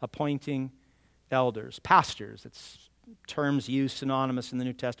by appointing elders, pastors. It's terms used synonymous in the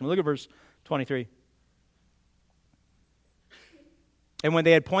New Testament. Look at verse 23. And when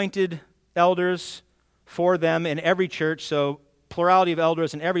they had appointed elders for them in every church, so plurality of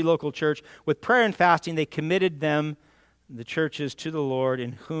elders in every local church, with prayer and fasting, they committed them, the churches, to the Lord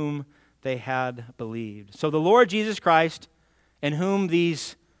in whom they had believed. So the Lord Jesus Christ, in whom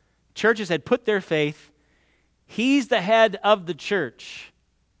these churches had put their faith, He's the head of the church,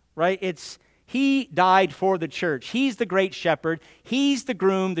 right? He died for the church. He's the great shepherd. He's the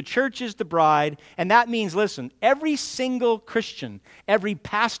groom. The church is the bride. And that means, listen, every single Christian, every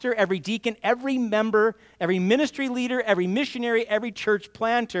pastor, every deacon, every member, every ministry leader, every missionary, every church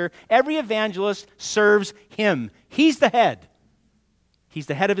planter, every evangelist serves Him. He's the head. He's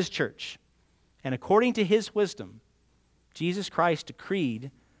the head of His church. And according to His wisdom, Jesus Christ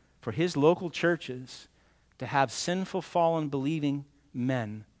decreed for His local churches to have sinful, fallen, believing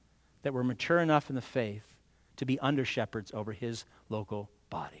men that were mature enough in the faith to be under shepherds over His local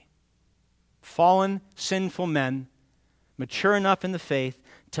body. Fallen, sinful men, mature enough in the faith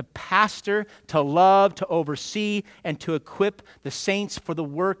to pastor, to love, to oversee, and to equip the saints for the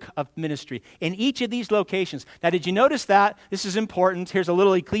work of ministry in each of these locations. Now, did you notice that? This is important. Here's a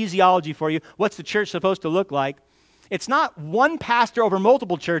little ecclesiology for you. What's the church supposed to look like? It's not one pastor over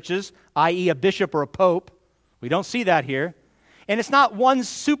multiple churches, i.e. a bishop or a pope. We don't see that here. And it's not one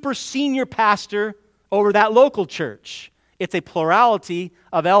super senior pastor over that local church. It's a plurality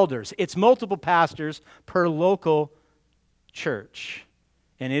of elders. It's multiple pastors per local church.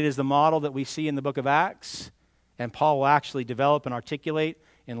 And it is the model that we see in the book of Acts. And Paul will actually develop and articulate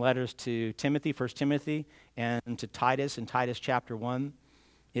in letters to Timothy, 1 Timothy, and to Titus in Titus chapter 1.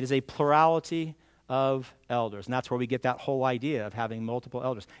 It is a plurality of elders. And that's where we get that whole idea of having multiple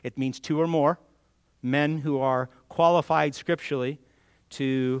elders. It means two or more men who are qualified scripturally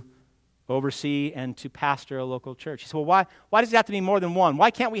to oversee and to pastor a local church. He said, well, why does it have to be more than one? Why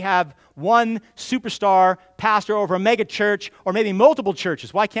can't we have one superstar pastor over a mega church or maybe multiple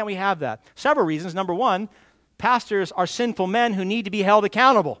churches? Why can't we have that? Several reasons. Number one, pastors are sinful men who need to be held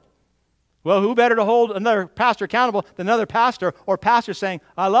accountable. Well, who better to hold another pastor accountable than another pastor or pastor saying,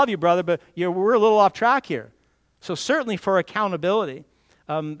 I love you, brother, but we're a little off track here. So certainly for accountability.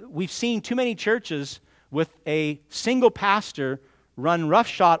 We've seen too many churches with a single pastor run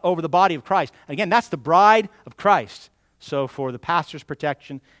roughshod over the body of Christ. Again, that's the bride of Christ. So for the pastor's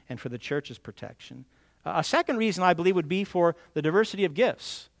protection and for the church's protection. A second reason, I believe, would be for the diversity of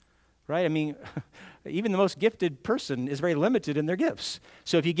gifts, right? I mean, even the most gifted person is very limited in their gifts.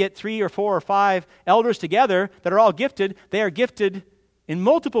 So if you get 3 or 4 or 5 elders together that are all gifted, they are gifted in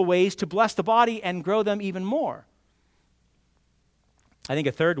multiple ways to bless the body and grow them even more. I think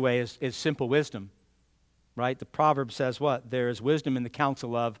a third way is simple wisdom, right? The proverb says what? There is wisdom in the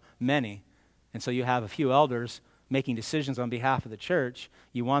counsel of many. And so you have a few elders making decisions on behalf of the church.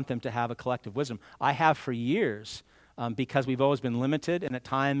 You want them to have a collective wisdom. I have for years, because we've always been limited, and at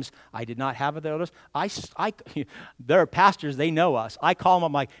times I did not have the elders. There are pastors, they know us. I call them,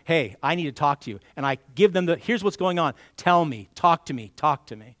 I'm like, hey, I need to talk to you. And I give them here's what's going on. Tell me, talk to me, talk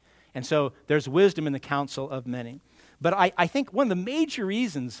to me. And so there's wisdom in the counsel of many. But I think one of the major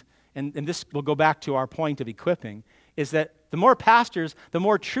reasons and this will go back to our point of equipping, is that the more pastors, the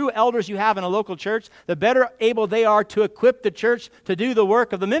more true elders you have in a local church, the better able they are to equip the church to do the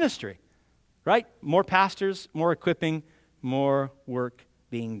work of the ministry. Right? More pastors, more equipping, more work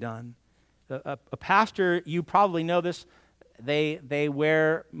being done. A pastor, you probably know this, they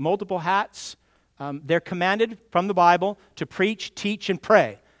wear multiple hats. They're commanded from the Bible to preach, teach, and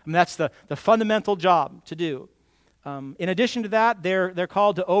pray. That's the fundamental job to do. In addition to that, they're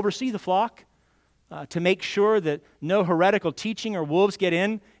called to oversee the flock, to make sure that no heretical teaching or wolves get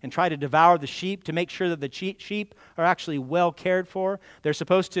in and try to devour the sheep, to make sure that the sheep are actually well cared for. They're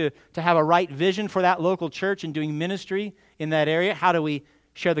supposed to have a right vision for that local church and doing ministry in that area. How do we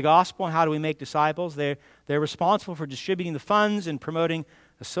share the gospel and how do we make disciples? They're responsible for distributing the funds and promoting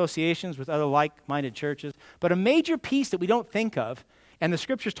associations with other like-minded churches. But a major piece that we don't think of, and the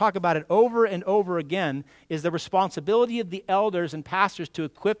scriptures talk about it over and over again, is the responsibility of the elders and pastors to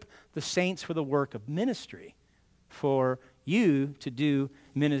equip the saints for the work of ministry, for you to do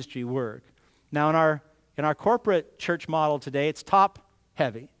ministry work. Now, in our corporate church model today, it's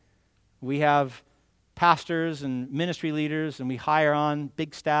top-heavy. We have pastors and ministry leaders, and we hire on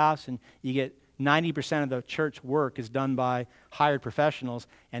big staffs, and you get 90% of the church work is done by hired professionals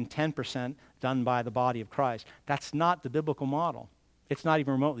and 10% done by the body of Christ. That's not the biblical model. It's not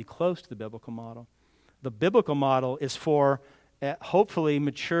even remotely close to the biblical model. The biblical model is for hopefully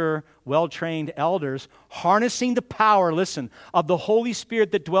mature, well-trained elders harnessing the power, listen, of the Holy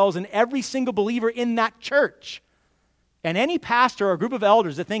Spirit that dwells in every single believer in that church. And any pastor or group of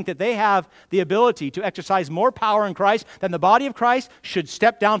elders that think that they have the ability to exercise more power in Christ than the body of Christ should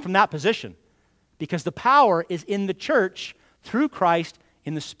step down from that position. Because the power is in the church through Christ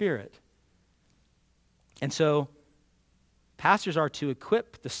in the Spirit. And so, pastors are to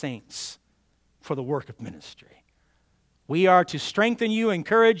equip the saints for the work of ministry. We are to strengthen you,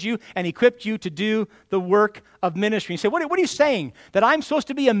 encourage you, and equip you to do the work of ministry. You say, what are you saying? That I'm supposed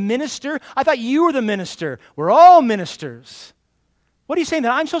to be a minister? I thought you were the minister. We're all ministers. What are you saying?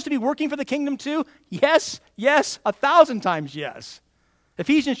 That I'm supposed to be working for the kingdom too? Yes, 1,000 times yes.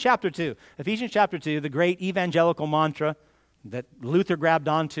 Ephesians chapter 2. Ephesians chapter 2, the great evangelical mantra that Luther grabbed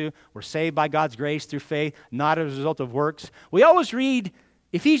onto. We're saved by God's grace through faith, not as a result of works. We always read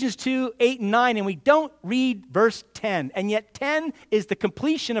Ephesians 2, 8, and 9, and we don't read verse 10. And yet 10 is the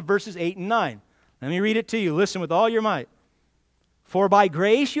completion of verses 8 and 9. Let me read it to you. Listen with all your might. For by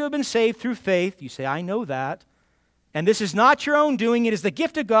grace you have been saved through faith. You say, I know that. And this is not your own doing. It is the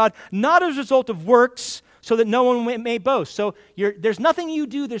gift of God, not as a result of works, so that no one may boast. So there's nothing you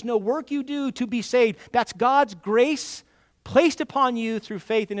do, there's no work you do to be saved. That's God's grace placed upon you through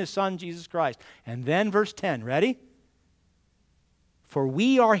faith in His Son, Jesus Christ. And then verse 10, ready? For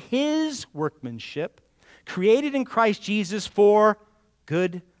we are His workmanship, created in Christ Jesus for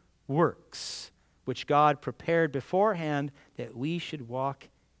good works, which God prepared beforehand that we should walk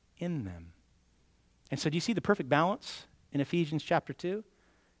in them. And so do you see the perfect balance in Ephesians chapter 2?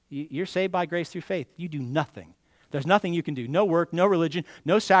 You're saved by grace through faith. You do nothing. There's nothing you can do. No work, no religion,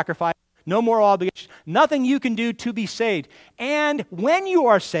 no sacrifice, no moral obligation. Nothing you can do to be saved. And when you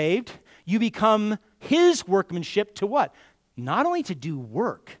are saved, you become His workmanship to what? Not only to do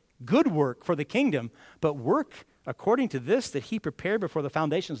work, good work for the kingdom, but work according to this that He prepared before the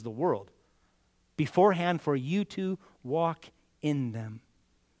foundations of the world, beforehand for you to walk in them.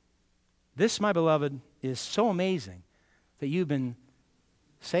 This, my beloved, is so amazing that you've been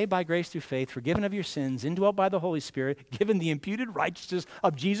saved by grace through faith, forgiven of your sins, indwelt by the Holy Spirit, given the imputed righteousness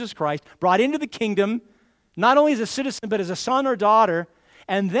of Jesus Christ, brought into the kingdom, not only as a citizen, but as a son or daughter.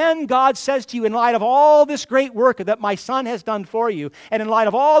 And then God says to you, in light of all this great work that my Son has done for you, and in light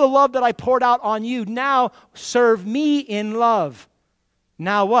of all the love that I poured out on you, now serve me in love.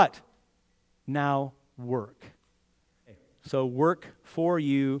 Now what? Now work. So work for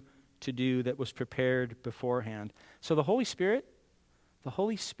you to do that was prepared beforehand. So the Holy Spirit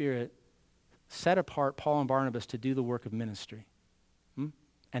set apart Paul and Barnabas to do the work of ministry.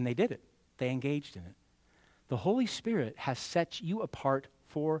 And they did it. They engaged in it. The Holy Spirit has set you apart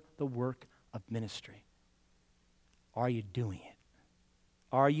for the work of ministry. Are you doing it?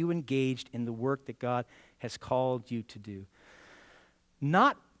 Are you engaged in the work that God has called you to do?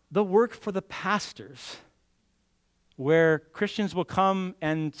 Not the work for the pastors, where Christians will come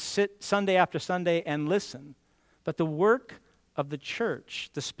and sit Sunday after Sunday and listen, but the work of the church,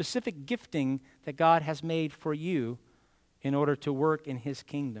 the specific gifting that God has made for you in order to work in His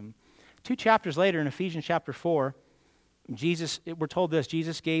kingdom. 2 chapters later, in Ephesians chapter 4, we're told this: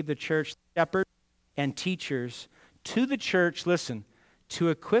 Jesus gave the church shepherds and teachers to the church, listen, to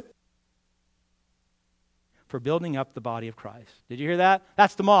equip for building up the body of Christ. Did you hear that?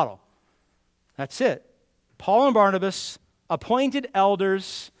 That's the model. That's it. Paul and Barnabas appointed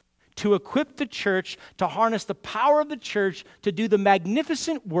elders to equip the church to harness the power of the church to do the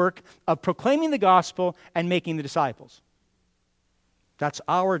magnificent work of proclaiming the gospel and making the disciples. That's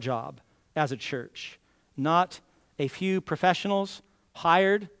our job as a church, not a few professionals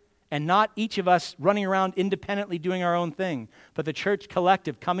hired, and not each of us running around independently doing our own thing, but the church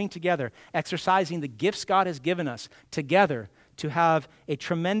collective coming together, exercising the gifts God has given us together to have a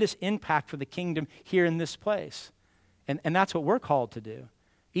tremendous impact for the kingdom here in this place. And that's what we're called to do.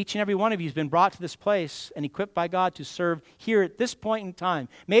 Each and every one of you has been brought to this place and equipped by God to serve here at this point in time.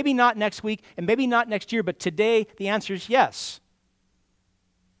 Maybe not next week and maybe not next year, but today the answer is yes.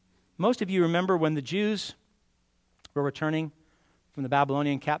 Most of you remember when the Jews were returning from the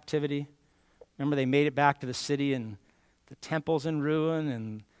Babylonian captivity. Remember, they made it back to the city, and the temple's in ruin,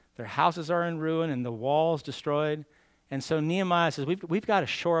 and their houses are in ruin, and the walls destroyed. And so Nehemiah says, we've got to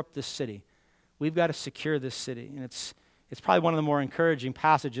shore up this city. We've got to secure this city. And it's probably one of the more encouraging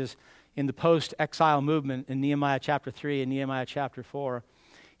passages in the post-exile movement in Nehemiah chapter 3 and Nehemiah chapter 4.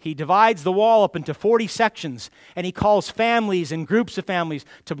 He divides the wall up into 40 sections, and he calls families and groups of families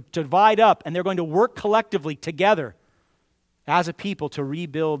to divide up, and they're going to work collectively together as a people to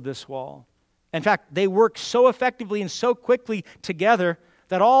rebuild this wall. In fact, they work so effectively and so quickly together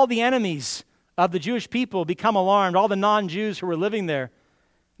that all the enemies of the Jewish people become alarmed, all the non-Jews who were living there.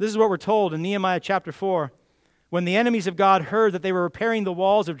 This is what we're told in Nehemiah chapter 4. When the enemies of God heard that they were repairing the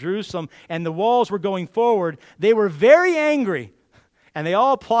walls of Jerusalem and the walls were going forward, they were very angry, and they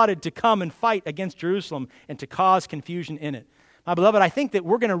all plotted to come and fight against Jerusalem and to cause confusion in it. My beloved, I think that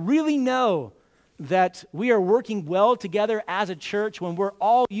we're going to really know that we are working well together as a church when we're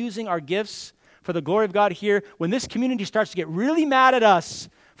all using our gifts for the glory of God here, when this community starts to get really mad at us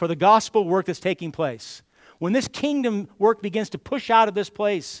for the gospel work that's taking place. When this kingdom work begins to push out of this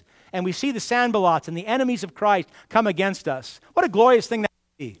place and we see the Sanballats and the enemies of Christ come against us. What a glorious thing that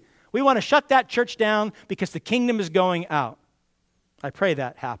would be. We want to shut that church down because the kingdom is going out. I pray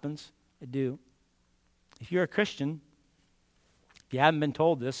that happens. I do. If you're a Christian, if you haven't been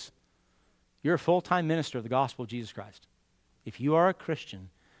told this, you're a full-time minister of the gospel of Jesus Christ. If you are a Christian,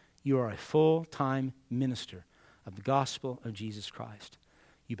 you are a full-time minister of the gospel of Jesus Christ.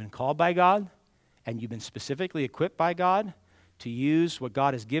 You've been called by God, and you've been specifically equipped by God to use what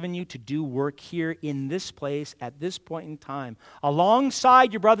God has given you to do work here in this place at this point in time,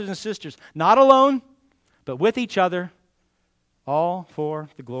 alongside your brothers and sisters, not alone, but with each other, all for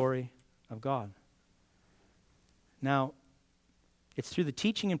the glory of God. Now, it's through the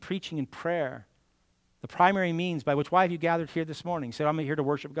teaching and preaching and prayer, the primary means by which, why have you gathered here this morning? You said, I'm here to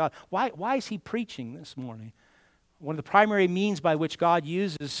worship God. Why is he preaching this morning? One of the primary means by which God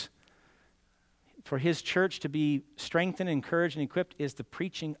uses for his church to be strengthened, encouraged, and equipped is the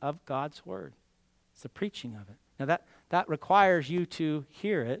preaching of God's word. It's the preaching of it. Now that requires you to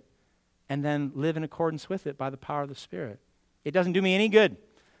hear it and then live in accordance with it by the power of the Spirit. It doesn't do me any good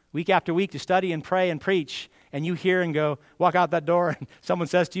week after week to study and pray and preach, and you hear and go, walk out that door, and someone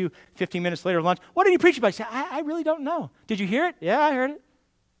says to you 15 minutes later at lunch, what did you preach about? You say, I really don't know. Did you hear it? Yeah, I heard it.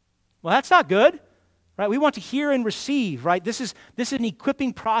 Well, that's not good, right? We want to hear and receive, right? This is an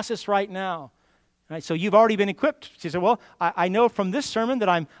equipping process right now. Right, so you've already been equipped. She said, well, I know from this sermon that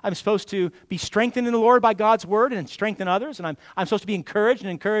I'm supposed to be strengthened in the Lord by God's word and strengthen others, and I'm supposed to be encouraged and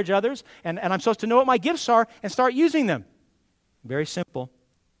encourage others, and I'm supposed to know what my gifts are and start using them. Very simple.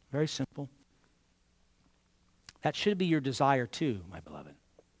 Very simple. That should be your desire too, my beloved.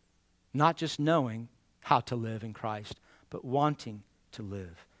 Not just knowing how to live in Christ, but wanting to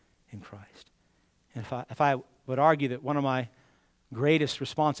live in Christ. And if I would argue that one of my greatest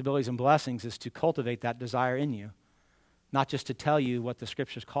responsibilities and blessings is to cultivate that desire in you. Not just to tell you what the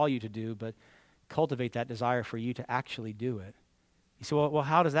Scriptures call you to do, but cultivate that desire for you to actually do it. You say, well,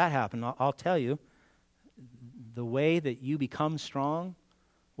 how does that happen? I'll tell you. The way that you become strong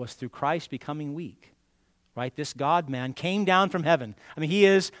was through Christ becoming weak. Right? This God-man came down from heaven. I mean,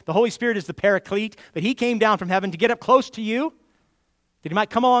 the Holy Spirit is the paraclete, but he came down from heaven to get up close to you, that he might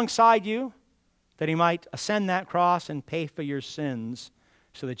come alongside you, that he might ascend that cross and pay for your sins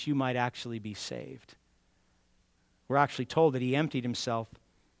so that you might actually be saved. We're actually told that he emptied himself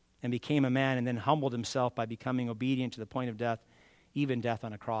and became a man and then humbled himself by becoming obedient to the point of death, even death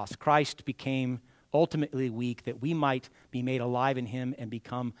on a cross. Christ became ultimately weak that we might be made alive in him and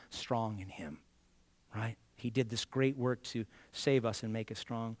become strong in him. Right? He did this great work to save us and make us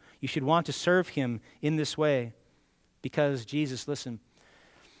strong. You should want to serve him in this way because Jesus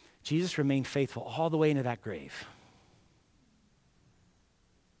remained faithful all the way into that grave.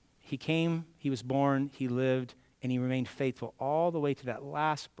 He came, he was born, he lived, and he remained faithful all the way to that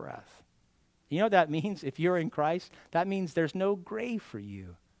last breath. You know what that means? If you're in Christ, that means there's no grave for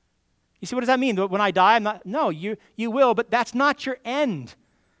you. You see, what does that mean? When I die, I'm not, no, you will, but that's not your end.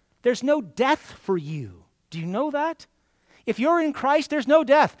 There's no death for you. Do you know that? If you're in Christ, there's no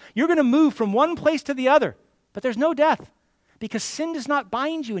death. You're going to move from one place to the other, but there's no death because sin does not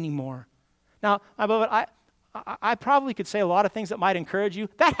bind you anymore. Now, my beloved, I probably could say a lot of things that might encourage you.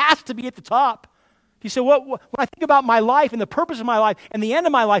 That has to be at the top. You say, when I think about my life and the purpose of my life and the end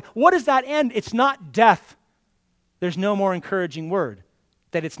of my life, what is that end? It's not death. There's no more encouraging word.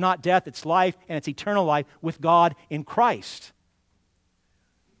 That it's not death, it's life, and it's eternal life with God in Christ.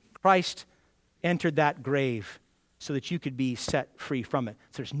 Christ entered that grave so that you could be set free from it.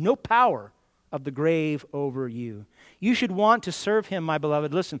 So there's no power of the grave over you. You should want to serve him, my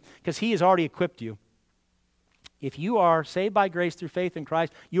beloved. Listen, because he has already equipped you. If you are saved by grace through faith in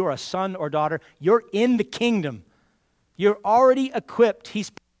Christ, you are a son or daughter. You're in the kingdom. You're already equipped.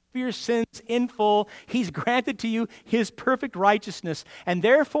 He's paid for your sins in full. He's granted to you his perfect righteousness. And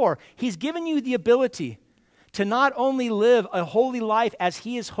therefore, he's given you the ability to not only live a holy life as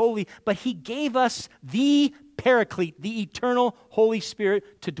he is holy, but he gave us the Paraclete, the eternal Holy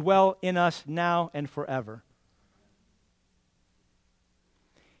Spirit, to dwell in us now and forever.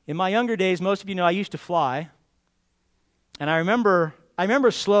 In my younger days, most of you know I used to fly. And I remember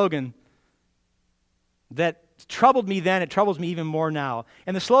a slogan that troubled me then, it troubles me even more now.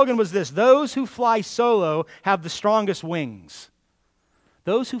 And the slogan was this: those who fly solo have the strongest wings.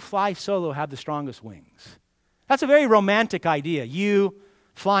 Those who fly solo have the strongest wings. That's a very romantic idea. You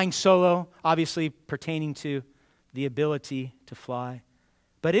flying solo, obviously pertaining to the ability to fly.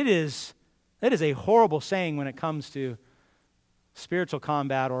 But it is a horrible saying when it comes to spiritual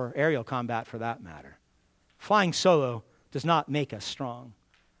combat or aerial combat for that matter. Flying solo does not make us strong.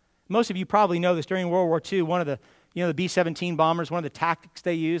 Most of you probably know this. During World War II, one of the B-17 bombers, one of the tactics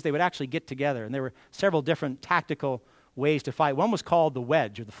they used, they would actually get together, and there were several different tactical ways to fight. One was called the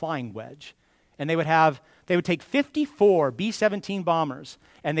wedge, or the flying wedge. And they would take 54 B-17 bombers,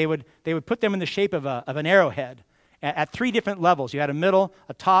 and they would put them in the shape of an arrowhead at three different levels. You had a middle,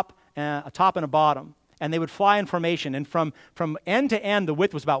 a top, and a bottom. And they would fly in formation. And from end to end, the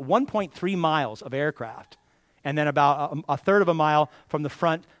width was about 1.3 miles of aircraft. And then about a third of a mile from the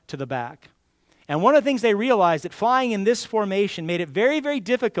front to the back. And one of the things they realized, that flying in this formation made it very, very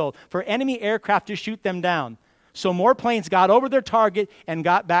difficult for enemy aircraft to shoot them down. So more planes got over their target and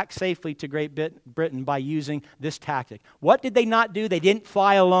got back safely to Great Britain by using this tactic. What did they not do? They didn't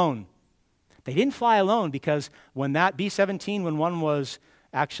fly alone. They didn't fly alone because when that B-17, when one was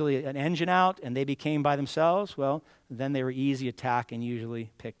actually an engine out and they became by themselves, well, then they were easy attack and usually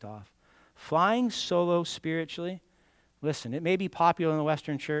picked off. Flying solo spiritually, listen, it may be popular in the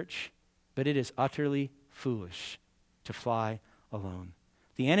Western church, but it is utterly foolish to fly alone.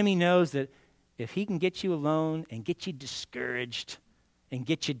 The enemy knows that if he can get you alone and get you discouraged and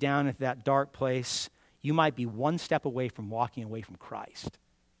get you down into that dark place, you might be one step away from walking away from Christ.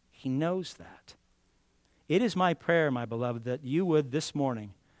 He knows that. It is my prayer, my beloved, that you would this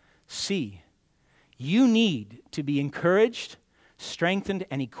morning see you need to be encouraged, strengthened,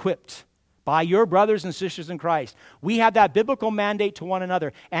 and equipped by your brothers and sisters in Christ. We have that biblical mandate to one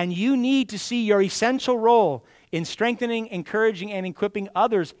another, and you need to see your essential role in strengthening, encouraging, and equipping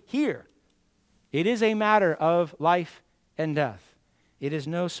others here. It is a matter of life and death. It is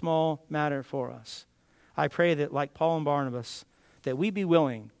no small matter for us. I pray that, like Paul and Barnabas, that we be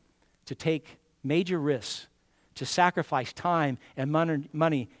willing to take major risks, to sacrifice time and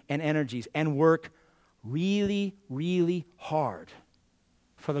money and energies, and work really, really hard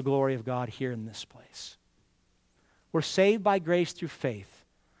for the glory of God here in this place. We're saved by grace through faith,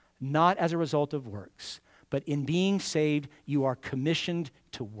 not as a result of works, but in being saved, you are commissioned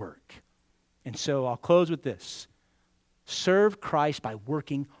to work. And so I'll close with this. Serve Christ by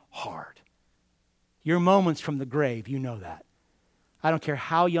working hard. Your moments from the grave, you know that. I don't care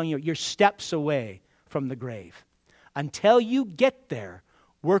how young you are, you're steps away from the grave. Until you get there,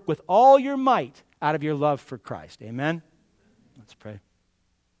 work with all your might out of your love for Christ. Amen? Let's pray.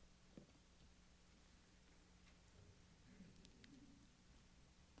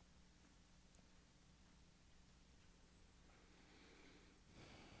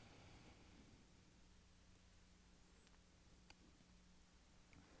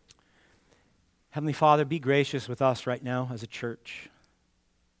 Heavenly Father, be gracious with us right now as a church.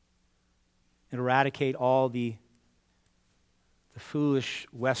 And eradicate all the foolish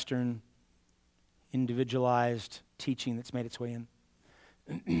Western individualized teaching that's made its way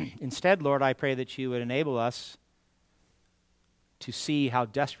in. Instead, Lord, I pray that you would enable us to see how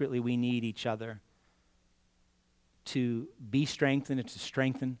desperately we need each other to be strengthened and to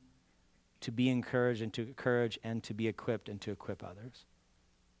strengthen, to be encouraged and to encourage, and to be equipped and to equip others.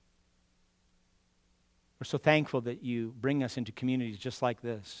 We're so thankful that you bring us into communities just like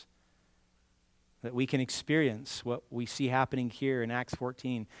this, that we can experience what we see happening here in Acts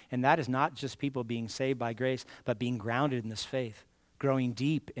 14. And that is not just people being saved by grace, but being grounded in this faith, growing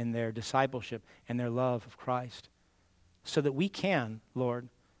deep in their discipleship and their love of Christ. So that we can, Lord,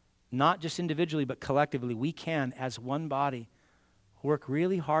 not just individually, but collectively, we can, as one body, work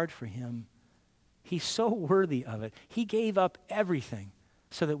really hard for him. He's so worthy of it. He gave up everything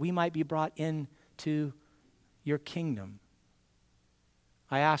so that we might be brought into your kingdom.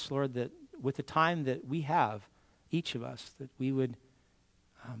 I ask, Lord, that with the time that we have, each of us, that we'd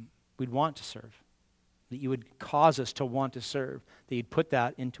want to serve, that you would cause us to want to serve, that you'd put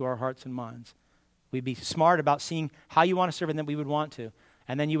that into our hearts and minds. We'd be smart about seeing how you want to serve, and then we would want to.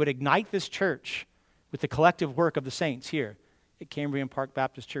 And then you would ignite this church with the collective work of the saints here at Cambrian Park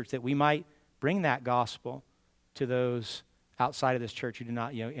Baptist Church, that we might bring that gospel to those outside of this church who do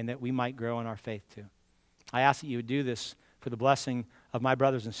not, and that we might grow in our faith too. I ask that you would do this for the blessing of my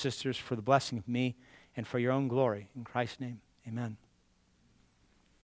brothers and sisters, for the blessing of me, and for your own glory. In Christ's name, amen.